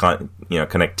 like this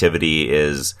connectivity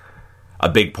is a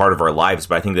big part of our lives,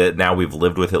 but I think that now we've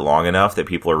lived with it long enough that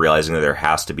people are realizing that there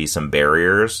has to be some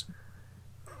barriers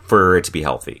for it to be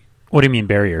healthy. What do you mean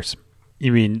barriers?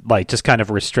 You mean like just kind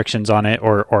of restrictions on it,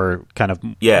 or kind of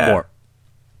more?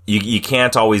 You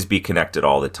can't always be connected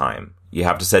all the time. You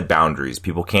have to set boundaries.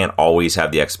 People can't always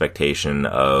have the expectation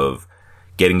of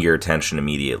getting your attention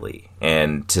immediately.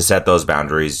 And to set those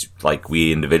boundaries, like,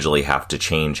 we individually have to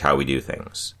change how we do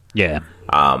things. Yeah.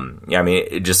 I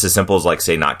mean, just as simple as, like,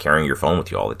 say, not carrying your phone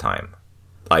with you all the time.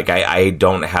 Like, I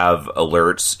don't have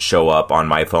alerts show up on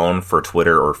my phone for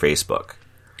Twitter or Facebook.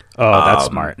 Oh, that's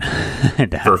smart.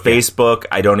 For Facebook,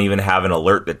 I don't even have an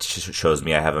alert that shows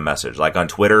me I have a message. Like on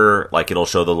Twitter, like, it'll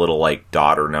show the little like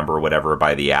dot or number or whatever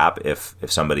by the app if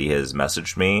somebody has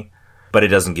messaged me, but it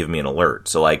doesn't give me an alert.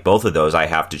 So like both of those I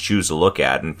have to choose to look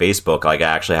at. And Facebook, like, I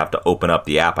actually have to open up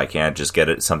the app. I can't just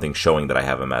get something showing that I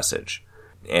have a message.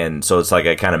 And so it's like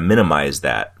I kind of minimize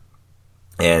that.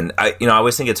 And I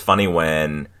always think it's funny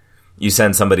when you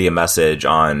send somebody a message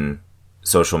on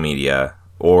social media,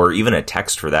 or even a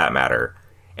text for that matter,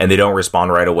 and they don't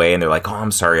respond right away, and they're like, "Oh,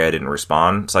 I'm sorry, I didn't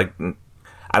respond." It's like,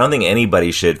 I don't think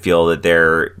anybody should feel that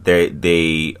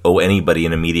they owe anybody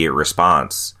an immediate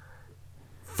response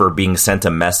for being sent a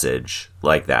message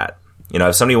like that. You know,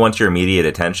 if somebody wants your immediate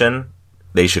attention,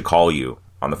 they should call you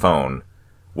on the phone,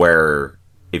 where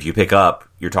if you pick up,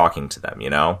 you're talking to them,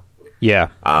 you know? Yeah.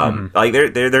 Like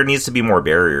there needs to be more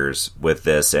barriers with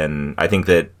this, and I think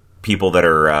that people that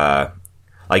are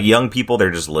like young people,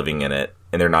 they're just living in it,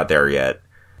 and they're not there yet.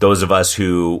 Those of us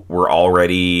who were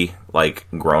already like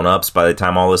grown-ups by the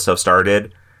time all this stuff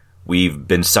started, we've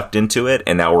been sucked into it,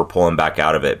 and now we're pulling back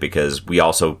out of it because we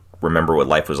also remember what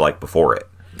life was like before it,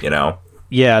 you know?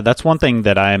 Yeah, that's one thing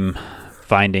that I'm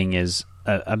finding is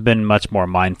I've been much more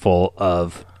mindful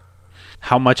of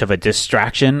how much of a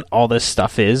distraction all this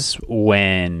stuff is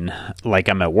when, like,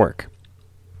 I'm at work.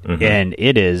 Mm-hmm. And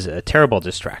it is a terrible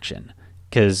distraction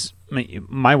because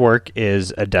my work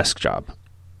is a desk job.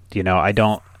 You know, I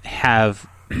don't have,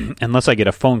 unless I get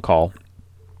a phone call,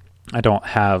 I don't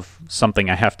have something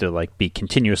I have to like be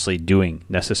continuously doing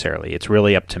necessarily. It's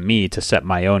really up to me to set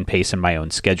my own pace and my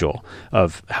own schedule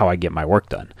of how I get my work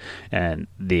done. And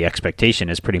the expectation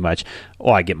is pretty much,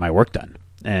 oh, I get my work done.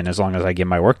 And as long as I get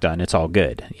my work done, it's all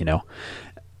good, you know.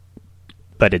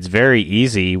 But it's very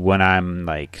easy when I'm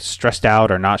like stressed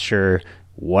out or not sure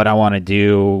what I want to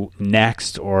do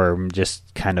next, or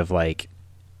just kind of like,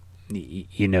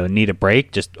 you know, need a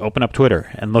break, just open up Twitter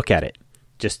and look at it.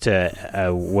 Just a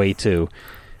way to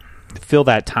fill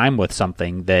that time with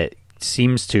something that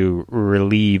seems to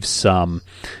relieve some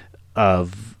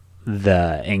of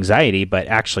the anxiety, but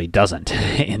actually doesn't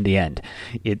in the end.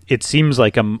 It seems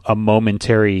like a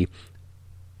momentary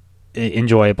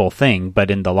enjoyable thing, but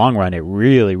in the long run it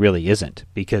really, really isn't,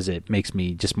 because it makes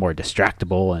me just more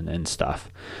distractible and stuff.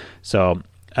 So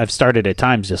I've started at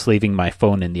times just leaving my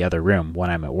phone in the other room when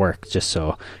I'm at work, just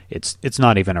so it's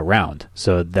not even around,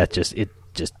 so that it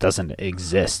just doesn't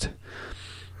exist.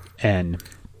 And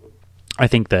I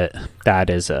think that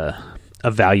is a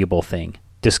valuable thing.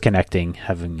 Disconnecting,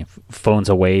 having phones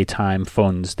away time,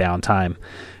 phones down time.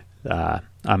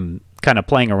 I'm kind of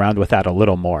playing around with that a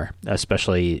little more,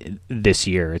 especially this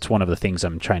year. It's one of the things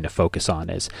I'm trying to focus on,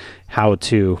 is how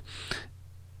to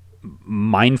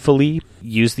mindfully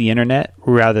use the internet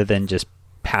rather than just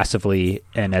passively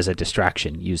and as a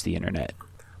distraction use the internet.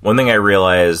 One thing I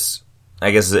realize,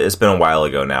 I guess it's been a while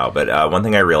ago now, but one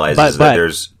thing I realized is that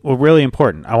there's... Well, really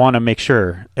important. I want to make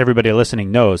sure everybody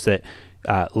listening knows that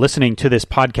listening to this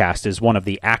podcast is one of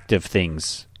the active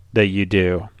things that you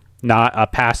do, not a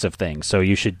passive thing. So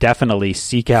you should definitely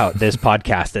seek out this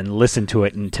podcast and listen to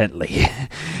it intently.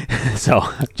 So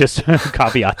just a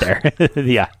caveat there.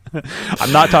 Yeah.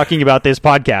 I'm not talking about this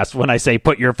podcast when I say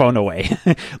put your phone away.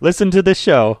 Listen to this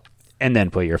show and then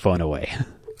put your phone away.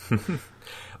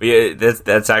 Yeah,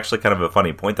 that's actually kind of a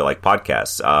funny point, though. Like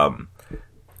podcasts,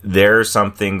 there's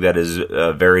something that is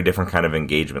a very different kind of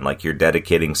engagement. Like, you're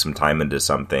dedicating some time into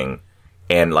something.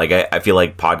 And like, I feel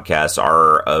like podcasts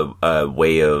are a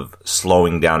way of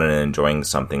slowing down and enjoying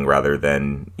something rather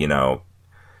than, you know,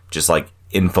 just like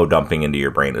info dumping into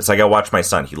your brain. It's like, I watch my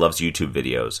son. He loves YouTube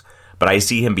videos, but I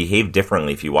see him behave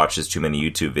differently if he watches too many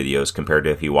YouTube videos compared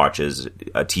to if he watches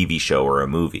a TV show or a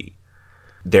movie.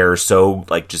 They're so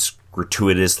like just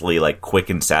gratuitously like quick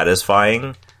and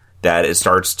satisfying that it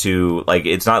starts to like,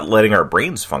 it's not letting our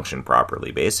brains function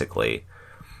properly, basically.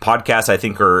 Podcasts, I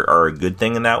think, are a good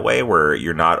thing in that way, where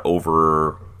you're not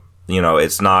over, you know,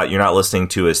 you're not listening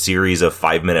to a series of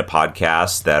 5-minute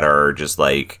podcasts that are just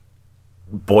like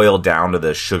boiled down to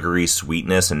the sugary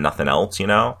sweetness and nothing else, you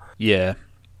know? Yeah.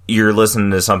 You're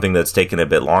listening to something that's taken a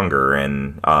bit longer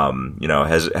and, you know,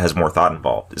 has more thought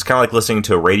involved. It's kind of like listening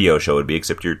to a radio show would be,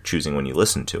 except you're choosing when you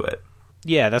listen to it.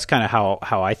 Yeah, that's kind of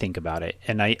how I think about it.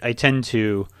 And I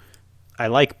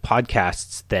like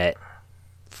podcasts that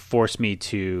force me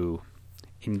to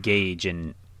engage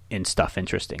in stuff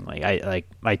interestingly.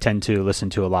 I tend to listen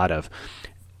to a lot of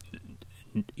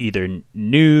either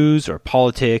news or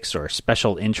politics or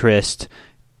special interest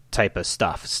type of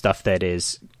stuff that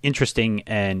is interesting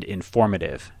and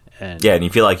informative. And you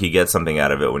feel like you get something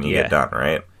out of it when you get done,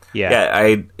 right?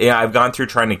 I've gone through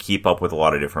trying to keep up with a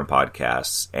lot of different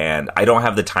podcasts, and I don't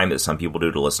have the time that some people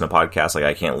do to listen to podcasts. Like,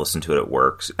 I can't listen to it at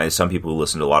work. Some people who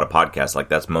listen to a lot of podcasts, like,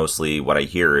 that's mostly what I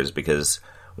hear, is because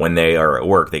when they are at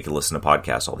work, they can listen to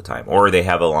podcasts all the time, or they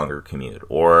have a longer commute,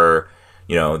 or,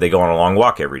 they go on a long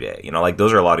walk every day. Like,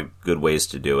 those are a lot of good ways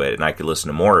to do it, and I could listen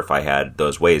to more if I had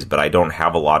those ways, but I don't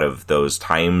have a lot of those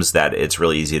times that it's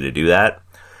really easy to do that.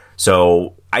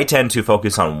 So I tend to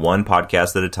focus on one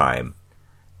podcast at a time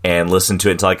and listen to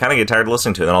it until I kind of get tired of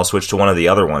listening to it. And then I'll switch to one of the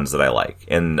other ones that I like.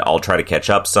 And I'll try to catch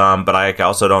up some, but I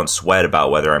also don't sweat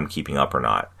about whether I'm keeping up or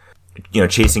not.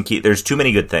 There's too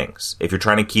many good things. If you're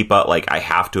trying to keep up, like, I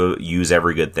have to use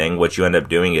every good thing, what you end up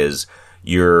doing is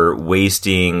you're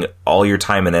wasting all your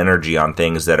time and energy on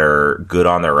things that are good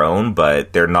on their own,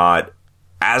 but they're not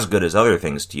as good as other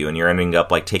things to you. And you're ending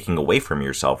up, like, taking away from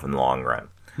yourself in the long run.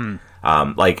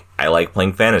 Like, I like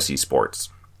playing fantasy sports.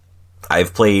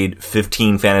 I've played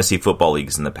 15 fantasy football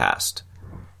leagues in the past.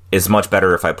 It's much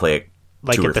better if I play it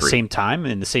like two or at the three. Same time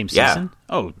in the same season.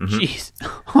 Oh, jeez.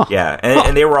 Yeah,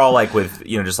 and they were all like with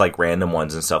just like random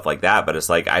ones and stuff like that. But it's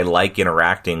like I like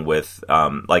interacting with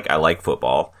like I like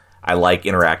football. I like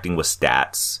interacting with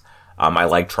stats. I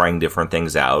like trying different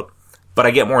things out. But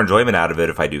I get more enjoyment out of it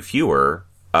if I do fewer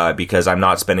because I'm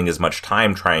not spending as much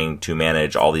time trying to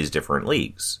manage all these different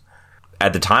leagues.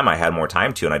 At the time, I had more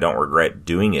time to, and I don't regret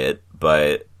doing it.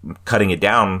 But cutting it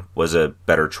down was a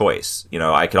better choice.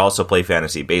 I could also play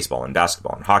fantasy baseball and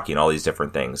basketball and hockey and all these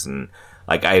different things. And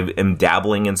like I am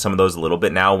dabbling in some of those a little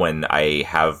bit now when I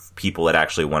have people that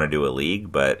actually want to do a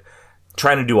league. But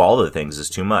trying to do all the things is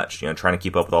too much. Trying to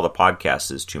keep up with all the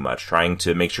podcasts is too much. Trying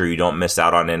to make sure you don't miss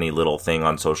out on any little thing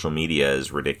on social media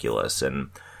is ridiculous. And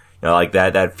like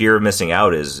that fear of missing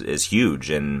out is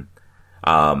huge. And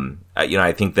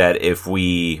I think that if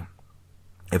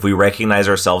we recognize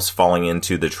ourselves falling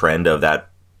into the trend of that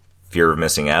fear of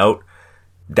missing out,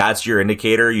 that's your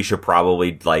indicator. You should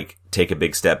probably like take a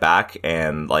big step back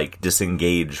and like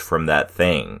disengage from that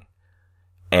thing.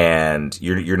 And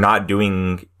you're not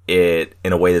doing it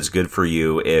in a way that's good for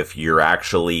you if you're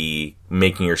actually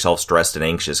making yourself stressed and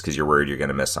anxious because you're worried you're going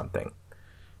to miss something.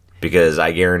 Because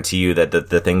I guarantee you that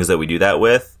the things that we do that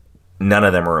with, none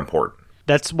of them are important.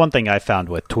 That's one thing I found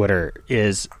with Twitter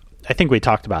is, I think we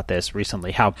talked about this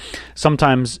recently, how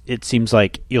sometimes it seems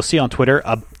like you'll see on Twitter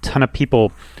a ton of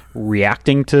people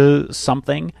reacting to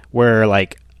something where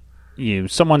like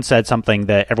someone said something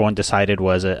that everyone decided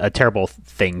was a terrible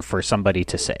thing for somebody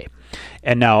to say.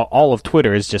 And now all of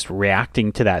Twitter is just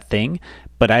reacting to that thing,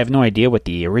 but I have no idea what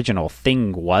the original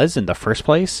thing was in the first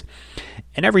place.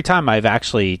 And every time I've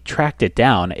actually tracked it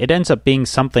down, it ends up being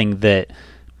something that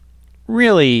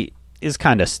really is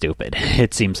kind of stupid,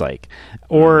 it seems like.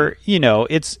 Or,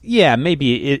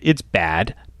 maybe it's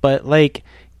bad, but like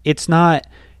it's not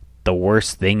the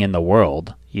worst thing in the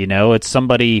world. It's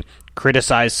somebody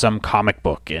criticized some comic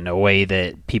book in a way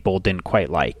that people didn't quite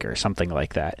like or something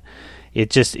like that.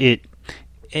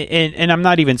 And I'm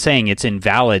not even saying it's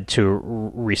invalid to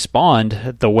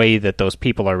respond the way that those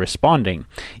people are responding.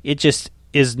 It just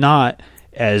is not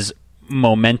as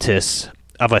momentous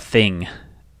of a thing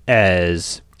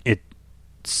as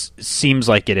seems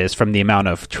like it is from the amount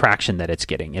of traction that it's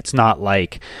getting. It's not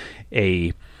like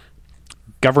a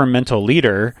governmental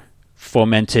leader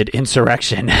fomented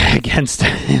insurrection against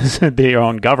their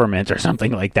own government or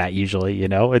something like that. Usually,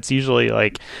 it's usually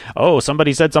like, oh,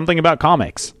 somebody said something about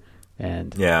comics,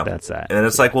 and that's that. And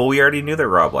it's like, well, we already knew that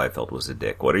Rob Liefeld was a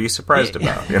dick. What are you surprised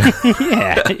about?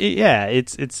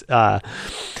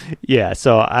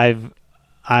 So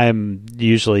I'm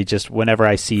usually just, whenever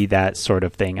I see that sort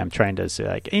of thing, I'm trying to say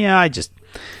like,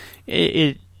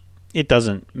 it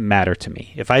doesn't matter to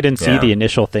me. If I didn't see the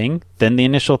initial thing, then the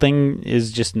initial thing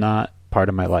is just not part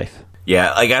of my life.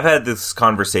 Yeah, like I've had this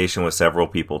conversation with several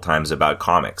people times about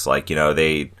comics. Like,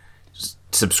 they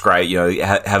subscribe,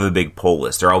 have a big pull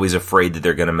list. They're always afraid that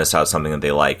they're going to miss out something that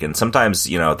they like. And sometimes,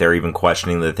 they're even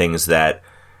questioning the things that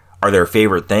are their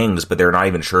favorite things, but they're not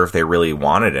even sure if they really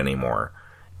want it anymore.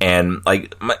 And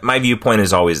like my viewpoint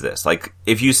is always this: like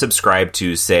if you subscribe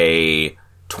to say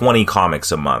 20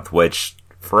 comics a month, which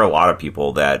for a lot of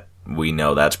people that we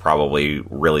know that's probably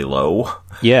really low.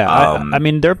 Yeah, I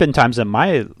mean there have been times in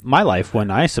my life when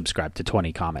I subscribed to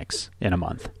 20 comics in a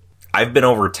month. I've been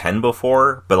over 10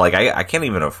 before, but like I can't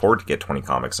even afford to get 20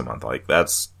 comics a month. Like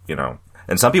that's,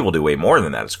 and some people do way more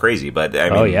than that. It's crazy, but I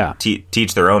mean,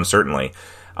 teach their own, certainly.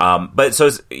 But so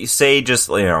say just,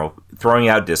 throwing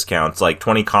out discounts, like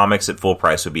 20 comics at full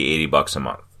price would be $80 a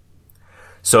month.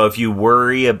 So if you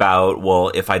worry about,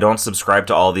 well, if I don't subscribe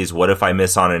to all these, what if I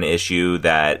miss on an issue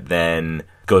that then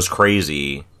goes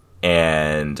crazy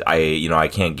and I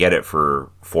can't get it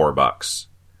for $4?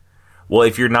 Well,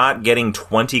 if you're not getting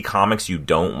 20 comics you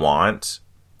don't want,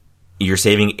 you're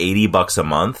saving $80 a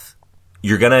month.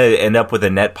 You're going to end up with a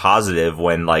net positive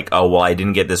when like, oh, well, I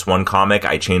didn't get this one comic.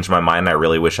 I changed my mind. I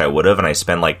really wish I would have. And I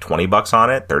spent like $20 on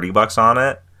it, $30 on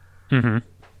it. Mm-hmm.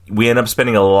 We end up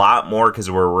spending a lot more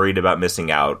because we're worried about missing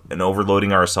out and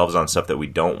overloading ourselves on stuff that we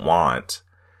don't want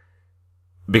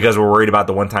because we're worried about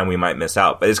the one time we might miss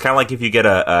out. But it's kind of like if you get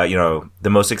the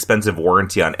most expensive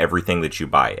warranty on everything that you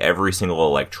buy, every single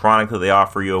electronic that they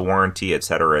offer you a warranty, et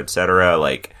cetera,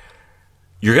 like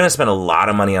you're going to spend a lot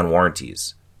of money on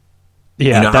warranties.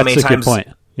 Yeah, that's a good point.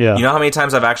 Yeah. You know how many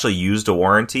times I've actually used a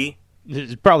warranty?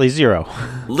 It's probably zero.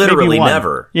 Literally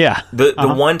never. Yeah. The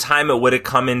one time it would have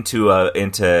come into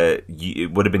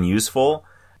it would have been useful.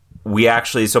 We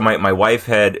actually, so my wife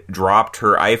had dropped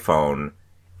her iPhone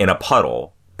in a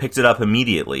puddle, picked it up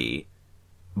immediately,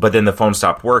 but then the phone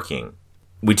stopped working.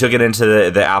 We took it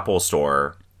into the Apple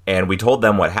store and we told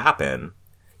them what happened.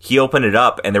 He opened it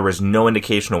up and there was no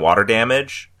indication of water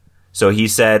damage. So he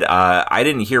said, I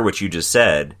didn't hear what you just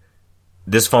said.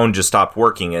 This phone just stopped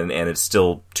working and it's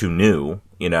still too new,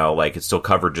 like it's still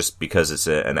covered just because it's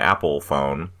an Apple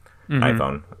phone,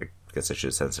 iPhone. I guess I should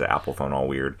have said it's an Apple phone, all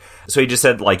weird. So he just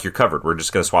said, like, you're covered. We're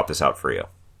just going to swap this out for you.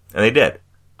 And they did.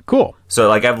 Cool. So,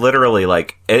 like, I've literally,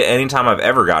 like, anytime I've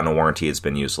ever gotten a warranty, it's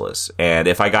been useless. And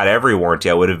if I got every warranty,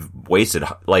 I would have wasted,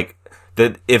 like,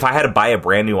 if I had to buy a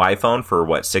brand new iPhone for,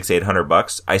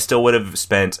 $600-800, I still would have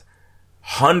spent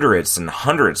hundreds and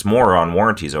hundreds more on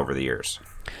warranties over the years.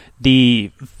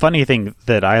 The funny thing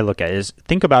that I look at is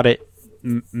think about it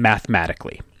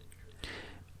mathematically.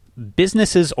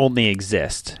 Businesses only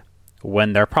exist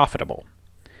when they're profitable.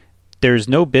 There's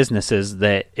no businesses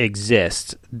that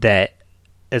exist that,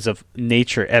 as of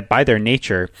nature, by their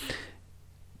nature,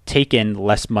 take in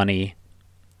less money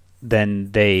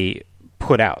than they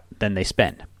put out, than they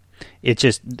spend. It's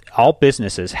just all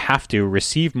businesses have to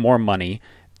receive more money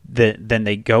than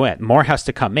they go in. More has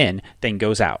to come in than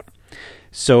goes out.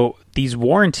 So these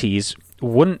warranties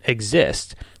wouldn't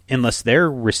exist unless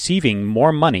they're receiving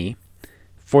more money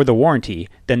for the warranty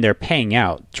than they're paying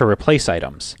out to replace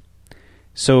items.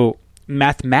 So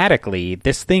mathematically,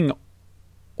 this thing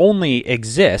only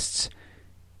exists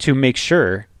to make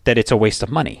sure that it's a waste of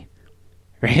money,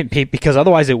 right? Because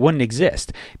otherwise it wouldn't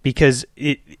exist. Because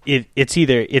it's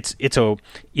either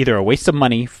a waste of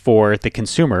money for the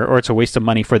consumer or it's a waste of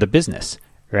money for the business.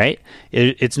 Right?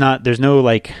 It's not, there's no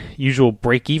like usual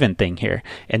break even thing here.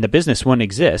 And the business wouldn't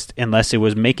exist unless it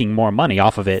was making more money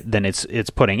off of it than it's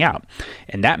putting out.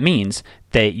 And that means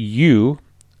that you,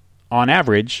 on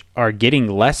average, are getting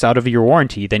less out of your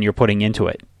warranty than you're putting into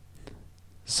it.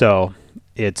 So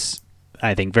it's,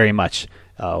 I think, very much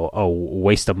a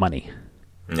waste of money.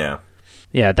 Yeah.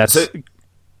 Yeah, that's...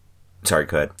 Sorry,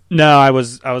 go ahead. No, I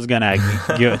was gonna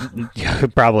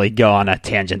probably go on a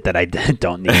tangent that I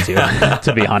don't need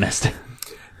to be honest.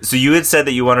 So you had said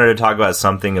that you wanted to talk about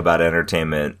something about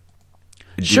entertainment.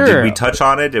 Sure. Did we touch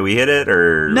on it? Did we hit it?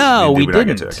 Or no, we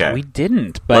didn't. Okay. We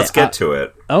didn't. But let's get to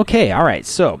it. Okay, all right.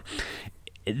 So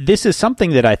this is something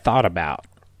that I thought about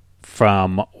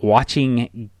from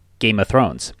watching Game of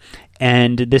Thrones,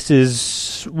 and this is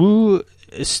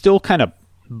still kind of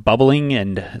bubbling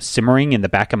and simmering in the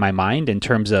back of my mind in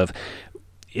terms of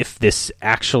if this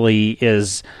actually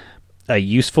is a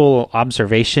useful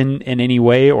observation in any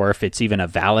way or if it's even a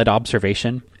valid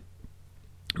observation.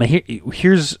 But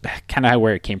here's kind of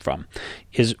where it came from.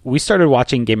 Is we started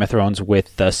watching Game of Thrones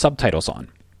with the subtitles on.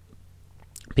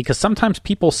 Because sometimes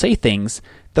people say things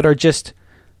that are just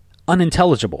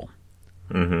unintelligible.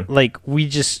 Mm-hmm. Like we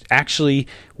just actually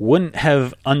wouldn't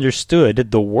have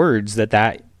understood the words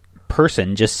that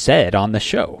person just said on the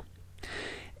show.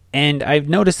 And I've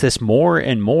noticed this more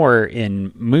and more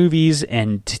in movies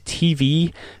and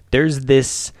TV. There's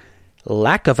this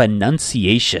lack of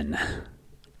enunciation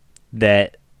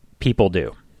that people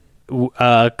do.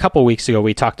 A couple weeks ago,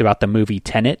 we talked about the movie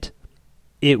Tenet.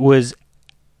 It was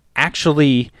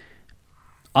actually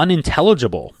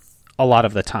unintelligible a lot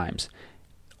of the times.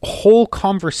 Whole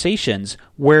conversations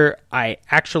where I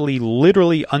actually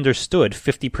literally understood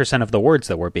 50% of the words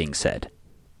that were being said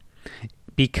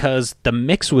because the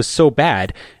mix was so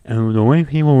bad, and the way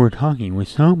people were talking was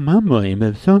so mumbling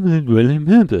that something really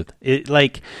meant it. It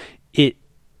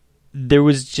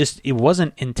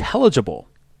wasn't intelligible,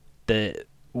 the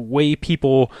way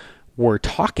people were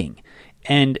talking.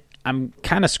 And I'm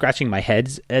kind of scratching my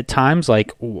head at times,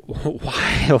 like,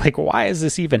 why? Like, why has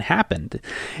this even happened?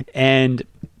 And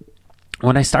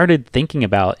what I started thinking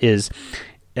about is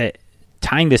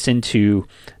tying this into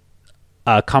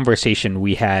a conversation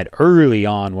we had early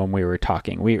on when we were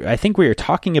talking. I think we were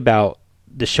talking about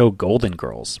the show Golden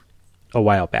Girls a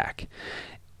while back,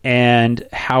 and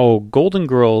how Golden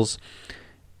Girls,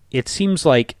 it seems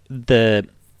like the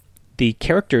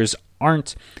characters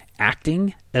aren't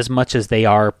acting as much as they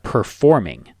are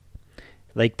performing.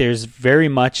 Like, there's very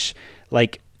much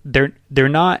like they're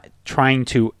not trying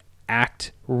to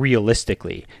act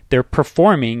realistically. They're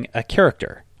performing a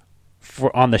character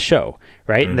on the show,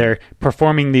 right? And they're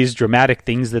performing these dramatic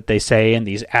things that they say and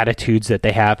these attitudes that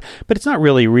they have, but it's not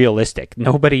really realistic.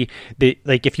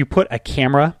 Like, if you put a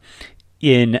camera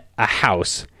in a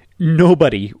house,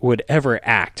 nobody would ever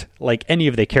act like any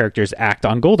of the characters act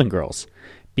on Golden Girls,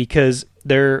 because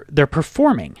they're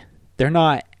performing. They're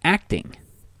not acting.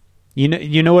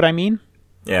 You know what I mean?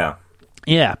 Yeah.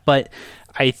 Yeah, but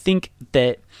I think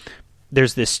that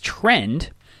there's this trend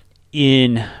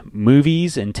in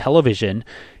movies and television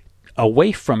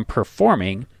away from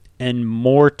performing and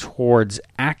more towards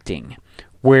acting,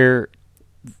 where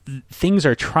things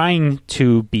are trying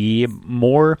to be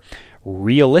more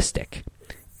realistic,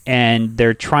 and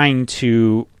they're trying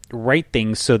to write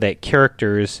things so that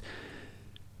characters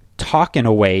talk in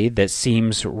a way that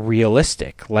seems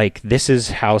realistic. Like, this is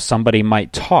how somebody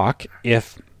might talk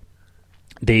if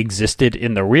they existed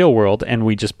in the real world and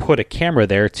we just put a camera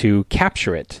there to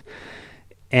capture it.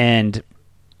 And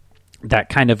that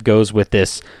kind of goes with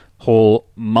this whole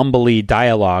mumbly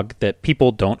dialogue that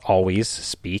people don't always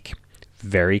speak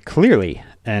very clearly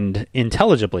and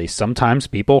intelligibly. Sometimes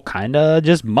people kind of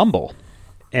just mumble.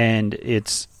 And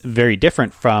it's very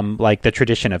different from like the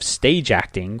tradition of stage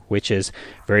acting, which is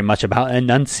very much about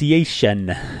enunciation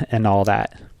and all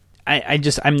that.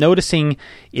 I'm noticing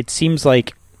it seems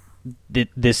like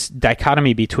this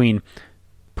dichotomy between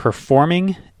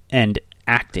performing and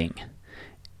acting.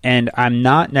 And I'm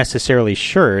not necessarily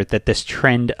sure that this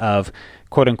trend of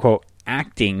quote unquote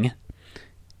acting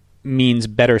means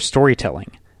better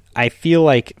storytelling. I feel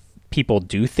like people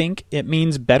do think it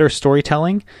means better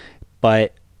storytelling,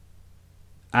 but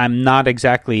I'm not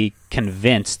exactly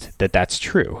convinced that that's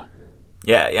true.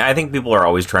 Yeah, I think people are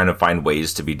always trying to find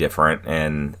ways to be different,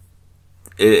 and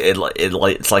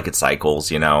it's like it cycles,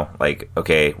 you know? Like,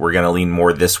 okay, we're going to lean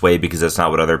more this way because that's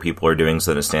not what other people are doing,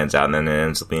 so that it stands out, and then it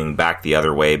ends up being back the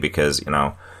other way because, you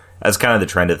know, that's kind of the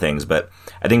trend of things. But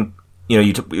I think, you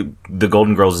know, the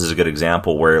Golden Girls is a good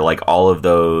example where, like, all of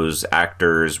those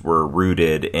actors were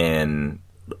rooted in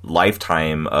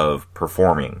lifetime of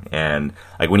performing. And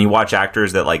like when you watch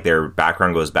actors that like their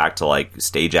background goes back to like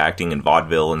stage acting and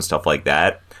vaudeville and stuff like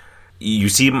that, you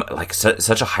see like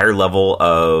such a higher level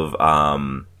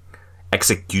of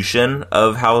execution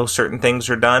of how certain things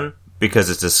are done because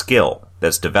it's a skill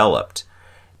that's developed.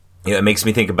 You know, it makes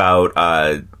me think about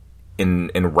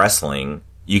in wrestling,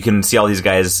 you can see all these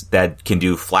guys that can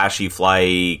do flashy,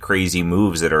 fly, crazy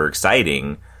moves that are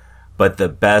exciting, but the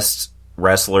best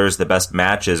wrestlers, the best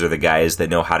matches are the guys that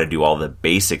know how to do all the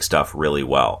basic stuff really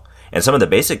well. And some of the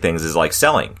basic things is like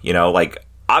selling, you know, like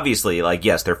obviously, like,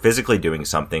 yes, they're physically doing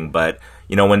something, but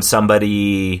you know, when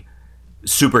somebody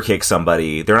super kicks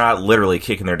somebody, they're not literally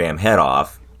kicking their damn head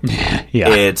off. Yeah.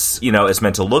 It's, you know, it's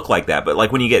meant to look like that. But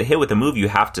like when you get hit with a move, you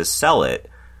have to sell it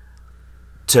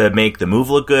to make the move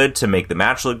look good, to make the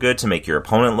match look good, to make your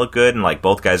opponent look good. And like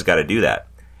both guys got to do that.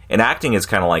 And acting is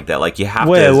kind of like that. Like you have to.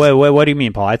 Wait. What do you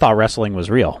mean, Paul? I thought wrestling was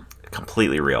real.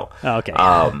 Completely real. Oh, okay.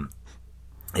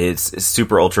 It's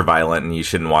super ultra violent, and you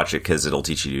shouldn't watch it because it'll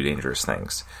teach you to do dangerous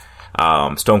things.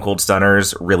 Stone Cold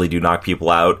Stunners really do knock people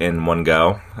out in one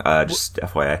go. Just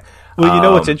FYI. Well, you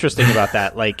know what's interesting about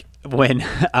that? Like when,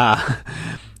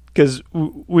 because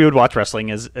we would watch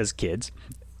wrestling as kids,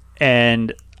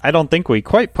 and I don't think we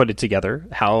quite put it together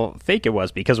how fake it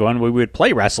was, because when we would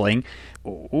play wrestling,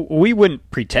 we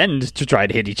wouldn't pretend to try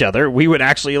to hit each other. We would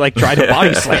actually like try to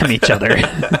body slam each other.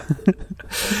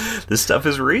 This stuff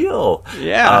is real.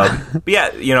 Yeah. But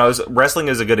yeah, you know, wrestling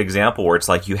is a good example where it's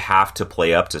like you have to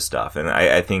play up to stuff. And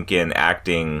I think in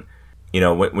acting, you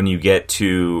know, when you get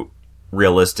to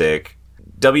realistic,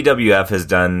 WWF has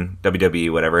done,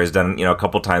 WWE, whatever, has done, you know, a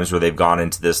couple times where they've gone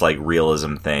into this like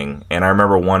realism thing. And I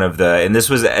remember one of and this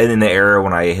was in the era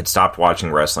when I had stopped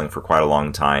watching wrestling for quite a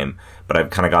long time, but I've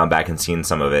kind of gone back and seen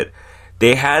some of it.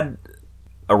 They had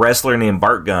a wrestler named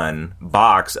Bart Gunn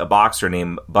box a boxer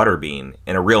named Butterbean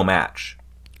in a real match.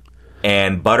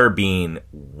 And Butterbean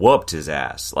whooped his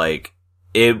ass. Like,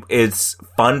 it's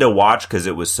fun to watch because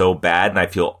it was so bad, and I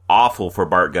feel awful for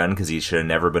Bart Gunn because he should have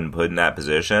never been put in that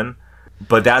position.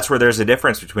 But that's where there's a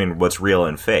difference between what's real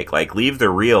and fake. Like, leave the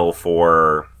real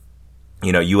for,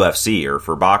 UFC or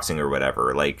for boxing or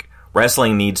whatever. Like,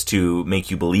 wrestling needs to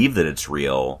make you believe that it's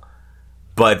real,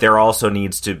 but there also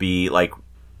needs to be, like,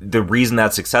 the reason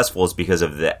that's successful is because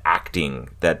of the acting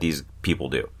that these people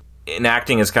do. In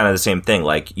acting is kind of the same thing.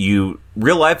 Like,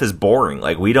 real life is boring.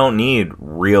 Like, we don't need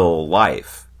real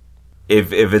life.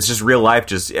 If it's just real life,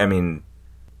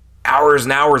 hours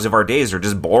and hours of our days are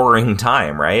just boring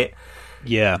time, right?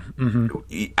 Yeah.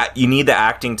 Mm-hmm. You need the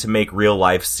acting to make real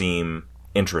life seem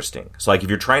interesting. So, like, if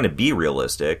you're trying to be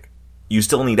realistic, you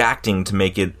still need acting to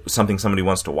make it something somebody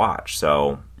wants to watch.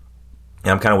 So,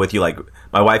 I'm kind of with you. Like,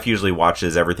 my wife usually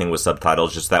watches everything with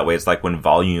subtitles, just that way it's like when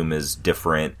volume is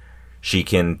different, she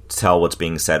can tell what's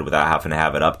being said without having to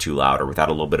have it up too loud or without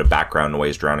a little bit of background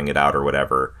noise drowning it out or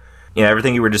whatever.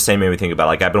 Everything you were just saying made me think about,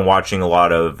 like, I've been watching a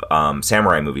lot of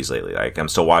samurai movies lately. Like, I'm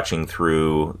still watching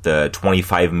through the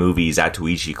 25 movies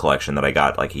Atuichi collection that I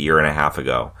got like a year and a half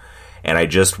ago. And I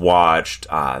just watched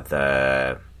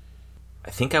I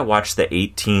think I watched the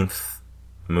 18th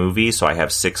movie, so I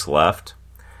have 6 left.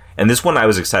 And this one I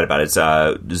was excited about. It's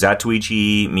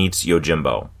Zatoichi meets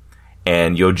Yojimbo.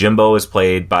 And Yojimbo is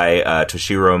played by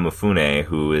Toshiro Mifune,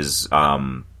 who is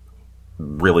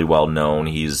really well known.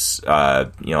 He's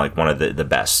like one of the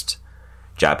best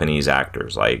Japanese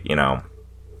actors. Like,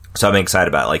 so I'm excited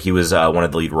about it. Like, he was one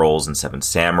of the lead roles in Seven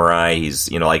Samurai.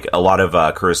 He's like a lot of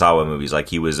Kurosawa movies. Like,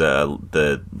 he was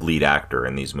the lead actor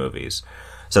in these movies.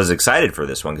 So I was excited for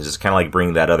this one because it's kind of like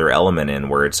bringing that other element in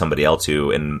where it's somebody else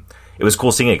who, and it was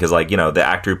cool seeing it because, like, the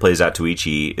actor who plays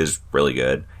Atuichi is really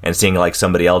good, and seeing, like,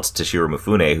 somebody else, Toshiro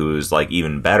Mifune, who's, like,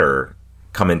 even better,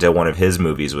 come into one of his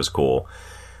movies was cool.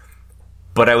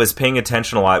 But I was paying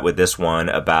attention a lot with this one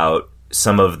about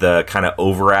some of the kind of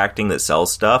overacting that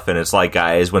sells stuff, and it's like,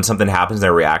 guys, when something happens,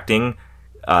 they're reacting,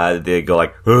 they go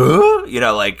like,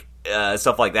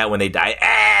 stuff like that when they die,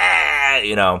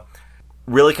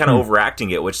 really kind of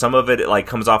overacting it, which some of it, like,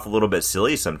 comes off a little bit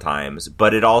silly sometimes,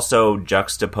 but it also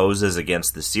juxtaposes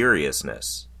against the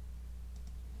seriousness.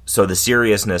 So the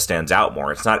seriousness stands out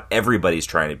more. It's not everybody's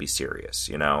trying to be serious,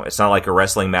 It's not like a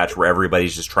wrestling match where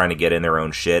everybody's just trying to get in their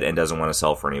own shit and doesn't want to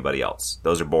sell for anybody else.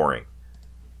 Those are boring.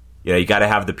 You got to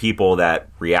have the people that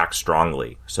react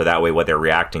strongly, so that way what they're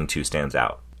reacting to stands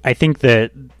out. I think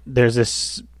that there's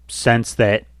this sense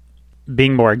that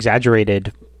being more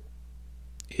exaggerated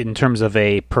in terms of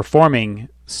a performing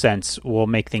sense will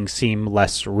make things seem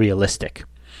less realistic.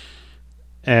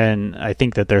 And I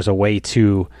think that there's a way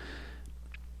to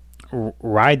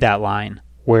ride that line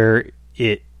where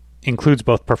it includes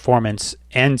both performance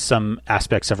and some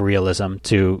aspects of realism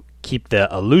to keep the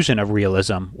illusion of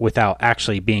realism without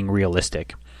actually being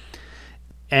realistic.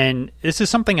 And this is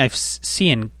something I see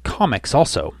in comics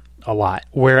also a lot,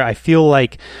 where I feel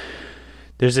like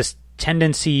there's this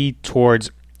tendency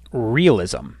towards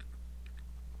realism.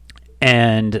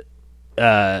 And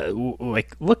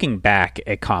like, looking back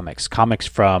at comics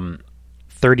from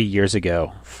 30 years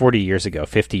ago, 40 years ago,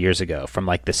 50 years ago, from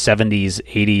like the 70s,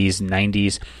 80s,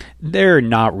 90s, they're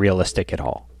not realistic at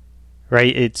all,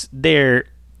 right? They're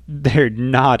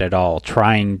not at all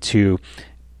trying to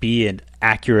be an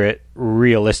accurate,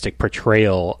 realistic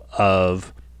portrayal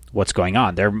of what's going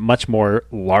on. They're much more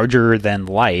larger than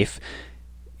life,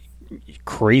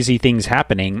 crazy things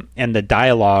happening, and the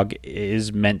dialogue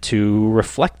is meant to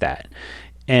reflect that.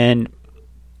 And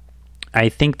I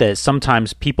think that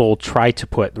sometimes people try to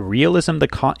put realism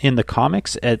in the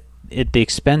comics at the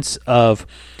expense of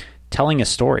telling a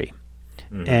story.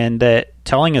 Mm-hmm. And that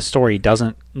telling a story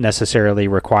doesn't necessarily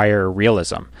require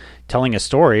realism. Telling a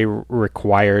story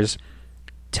requires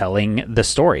telling the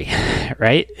story,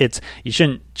 right? You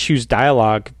shouldn't choose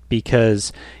dialogue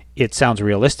because it sounds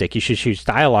realistic. You should choose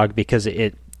dialogue because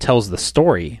it tells the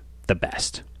story the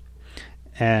best.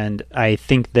 And I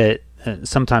think that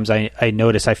sometimes I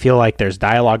notice, I feel like there's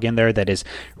dialogue in there that is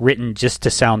written just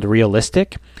to sound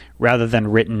realistic rather than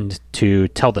written to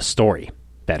tell the story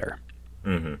better.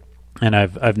 Mm-hmm. And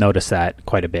I've noticed that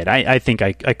quite a bit. I think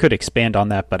I could expand on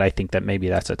that, but I think that maybe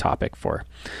that's a topic for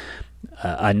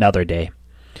another day.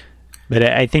 But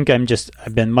I think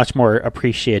I've been much more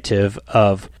appreciative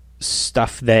of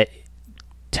stuff that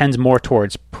tends more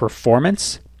towards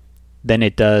performance than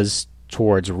it does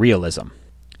towards realism.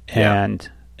 Yeah.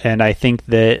 And I think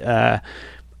that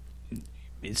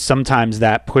sometimes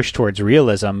that push towards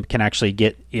realism can actually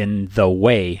get in the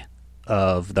way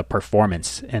of the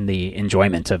performance and the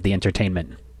enjoyment of the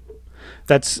entertainment.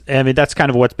 That's kind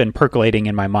of what's been percolating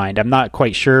in my mind. I'm not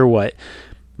quite sure what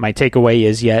my takeaway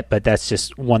is yet, but that's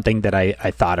just one thing that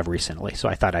I thought of recently. So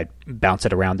I thought I'd bounce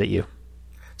it around at you.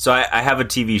 So I have a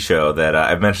TV show that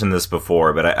I've mentioned this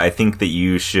before, but I think that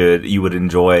you would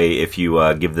enjoy if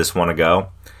you give this one a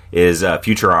go. Is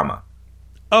Futurama.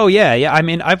 Oh yeah. I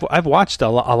mean, I've watched a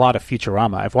lot of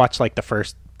Futurama. I've watched like the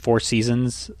first 4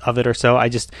 seasons of it or so.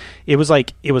 It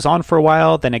was on for a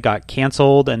while, then it got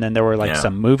canceled, and then there were like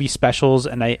some movie specials,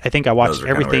 and I think I watched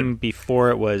everything before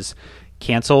it was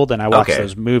canceled, and I watched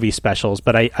those movie specials,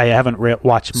 but I haven't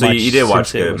watched much. So you did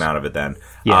watch a good amount of it then.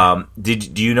 Yeah.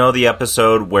 Do you know the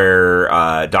episode where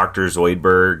Dr.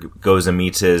 Zoidberg goes and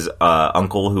meets his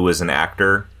uncle, who was an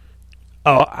actor?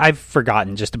 Oh, I've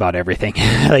forgotten just about everything.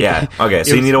 Yeah. Okay.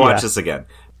 So you need to watch this again.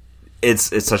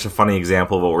 It's such a funny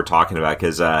example of what we're talking about,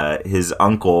 because his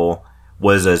uncle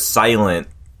was a silent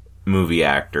movie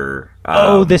actor.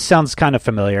 This sounds kind of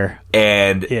familiar.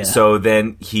 And so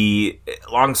then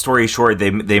long story short,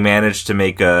 they managed to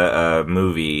make a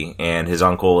movie, and his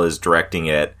uncle is directing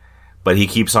it, but he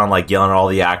keeps on like yelling at all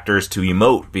the actors to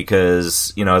emote,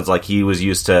 because, you know, it's like he was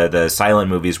used to the silent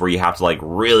movies where you have to like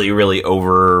really, really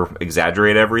over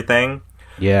exaggerate everything.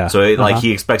 Yeah. So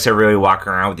he expects everybody to walk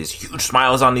around with these huge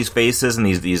smiles on these faces and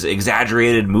these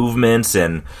exaggerated movements,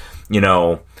 and, you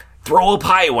know, throw a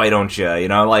pie, why don't you? You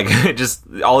know, like, just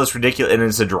all this ridiculous, and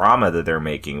it's a drama that they're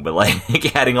making, but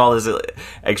like adding all this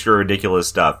extra ridiculous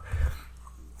stuff.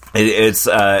 It's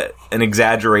an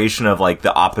exaggeration of like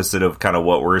the opposite of kind of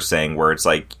what we're saying, where it's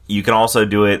like you can also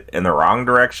do it in the wrong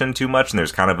direction too much, and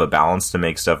there's kind of a balance to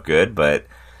make stuff good. But,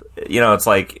 you know, it's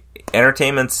like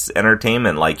entertainment's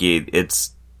entertainment. Like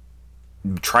it's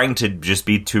trying to just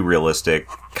be too realistic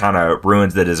kind of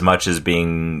ruins it as much as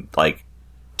being like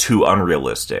too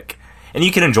unrealistic. And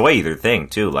you can enjoy either thing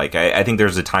too. Like I think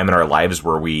there's a time in our lives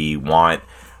where we want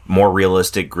more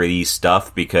realistic, gritty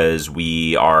stuff because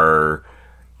we are,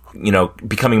 you know,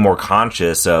 becoming more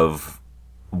conscious of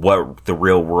what the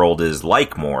real world is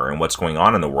like more and what's going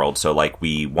on in the world. So like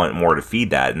we want more to feed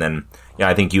that. And then, you know,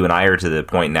 I think you and I are to the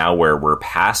point now where we're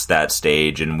past that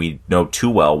stage and we know too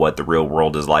well what the real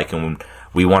world is like, and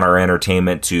we want our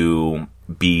entertainment to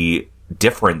be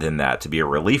different than that, to be a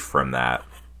relief from that.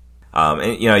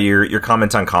 And, you know, your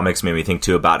comments on comics made me think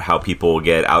too about how people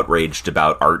get outraged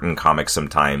about art in comics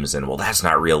sometimes, and well, that's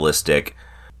not realistic.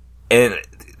 And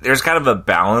there's kind of a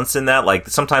balance in that. Like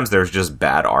sometimes there's just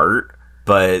bad art,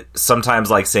 but sometimes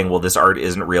like saying, well, this art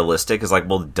isn't realistic is like,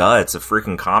 well, duh, it's a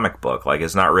freaking comic book. Like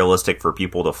it's not realistic for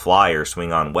people to fly or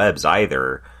swing on webs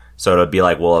either. So to be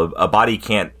like, well, a body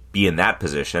can't be in that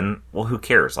position. Well, who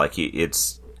cares? Like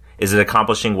is it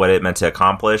accomplishing what it meant to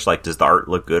accomplish? Like, does the art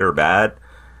look good or bad?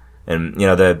 And, you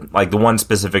know, the one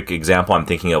specific example I'm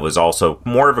thinking of was also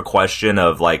more of a question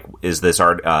of like, is this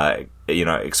art, you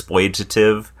know,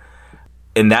 exploitative?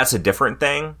 And that's a different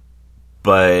thing,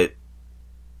 but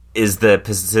is the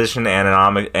position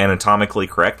anatomically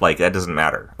correct? Like, that doesn't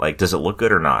matter. Like, does it look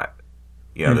good or not?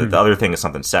 You know, the other thing is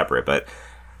something separate, but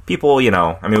people, you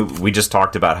know, I mean, we just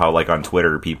talked about how, like, on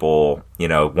Twitter, people, you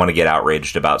know, want to get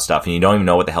outraged about stuff, and you don't even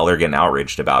know what the hell they're getting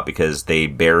outraged about because they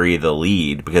bury the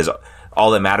lead, because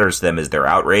all that matters to them is their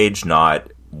outrage, not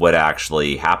what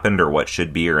actually happened or what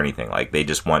should be or anything. Like, they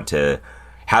just want to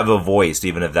have a voice,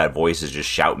 even if that voice is just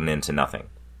shouting into nothing.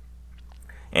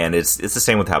 And it's the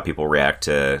same with how people react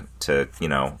to you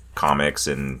know, comics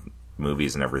and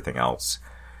movies and everything else.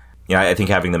 You know, I think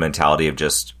having the mentality of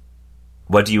just,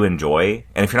 what do you enjoy?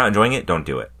 And if you're not enjoying it, don't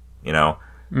do it. You know?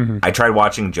 I tried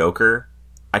watching Joker.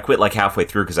 I quit like halfway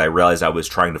through because I realized I was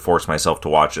trying to force myself to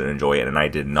watch it and enjoy it, and I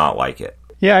did not like it.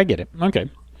 Yeah, I get it. Okay.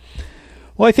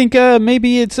 Well, I think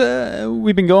maybe it's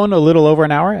we've been going a little over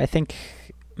an hour. I think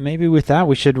maybe with that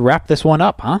we should wrap this one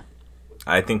up, huh?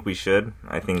 I think we should.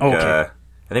 I think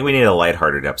we need a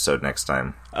lighthearted episode next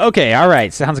time. Okay, all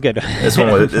right, sounds good. This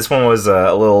one was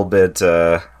a little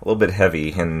bit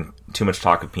heavy and too much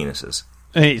talk of penises.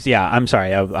 Yeah, I'm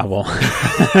sorry. I won't.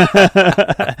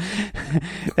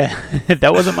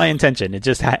 That wasn't my intention. It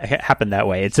just happened that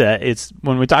way. It's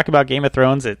when we talk about Game of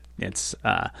Thrones, it's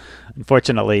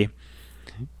unfortunately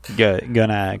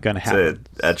gonna happen.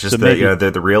 That's just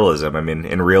the realism. I mean,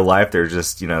 in real life, they're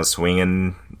just, you know,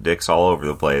 swinging dicks all over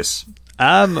the place.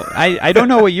 I don't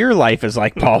know what your life is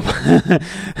like, Paul.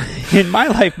 In my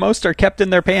life, most are kept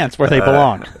in their pants where they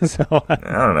belong. So I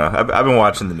don't know. I've been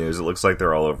watching the news. It looks like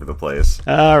they're all over the place.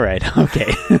 All right.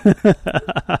 Okay.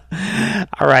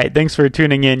 All right. Thanks for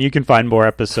tuning in. You can find more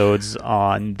episodes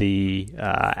on the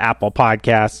Apple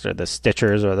Podcasts or the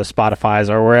Stitchers or the Spotifys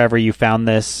or wherever you found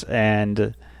this.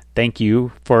 And Thank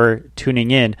you for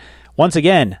tuning in. Once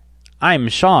again, I'm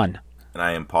Sean. And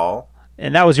I am Paul.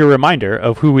 And that was your reminder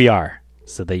of who we are,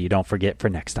 so that you don't forget for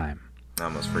next time. I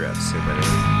almost forgot to say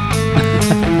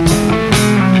that.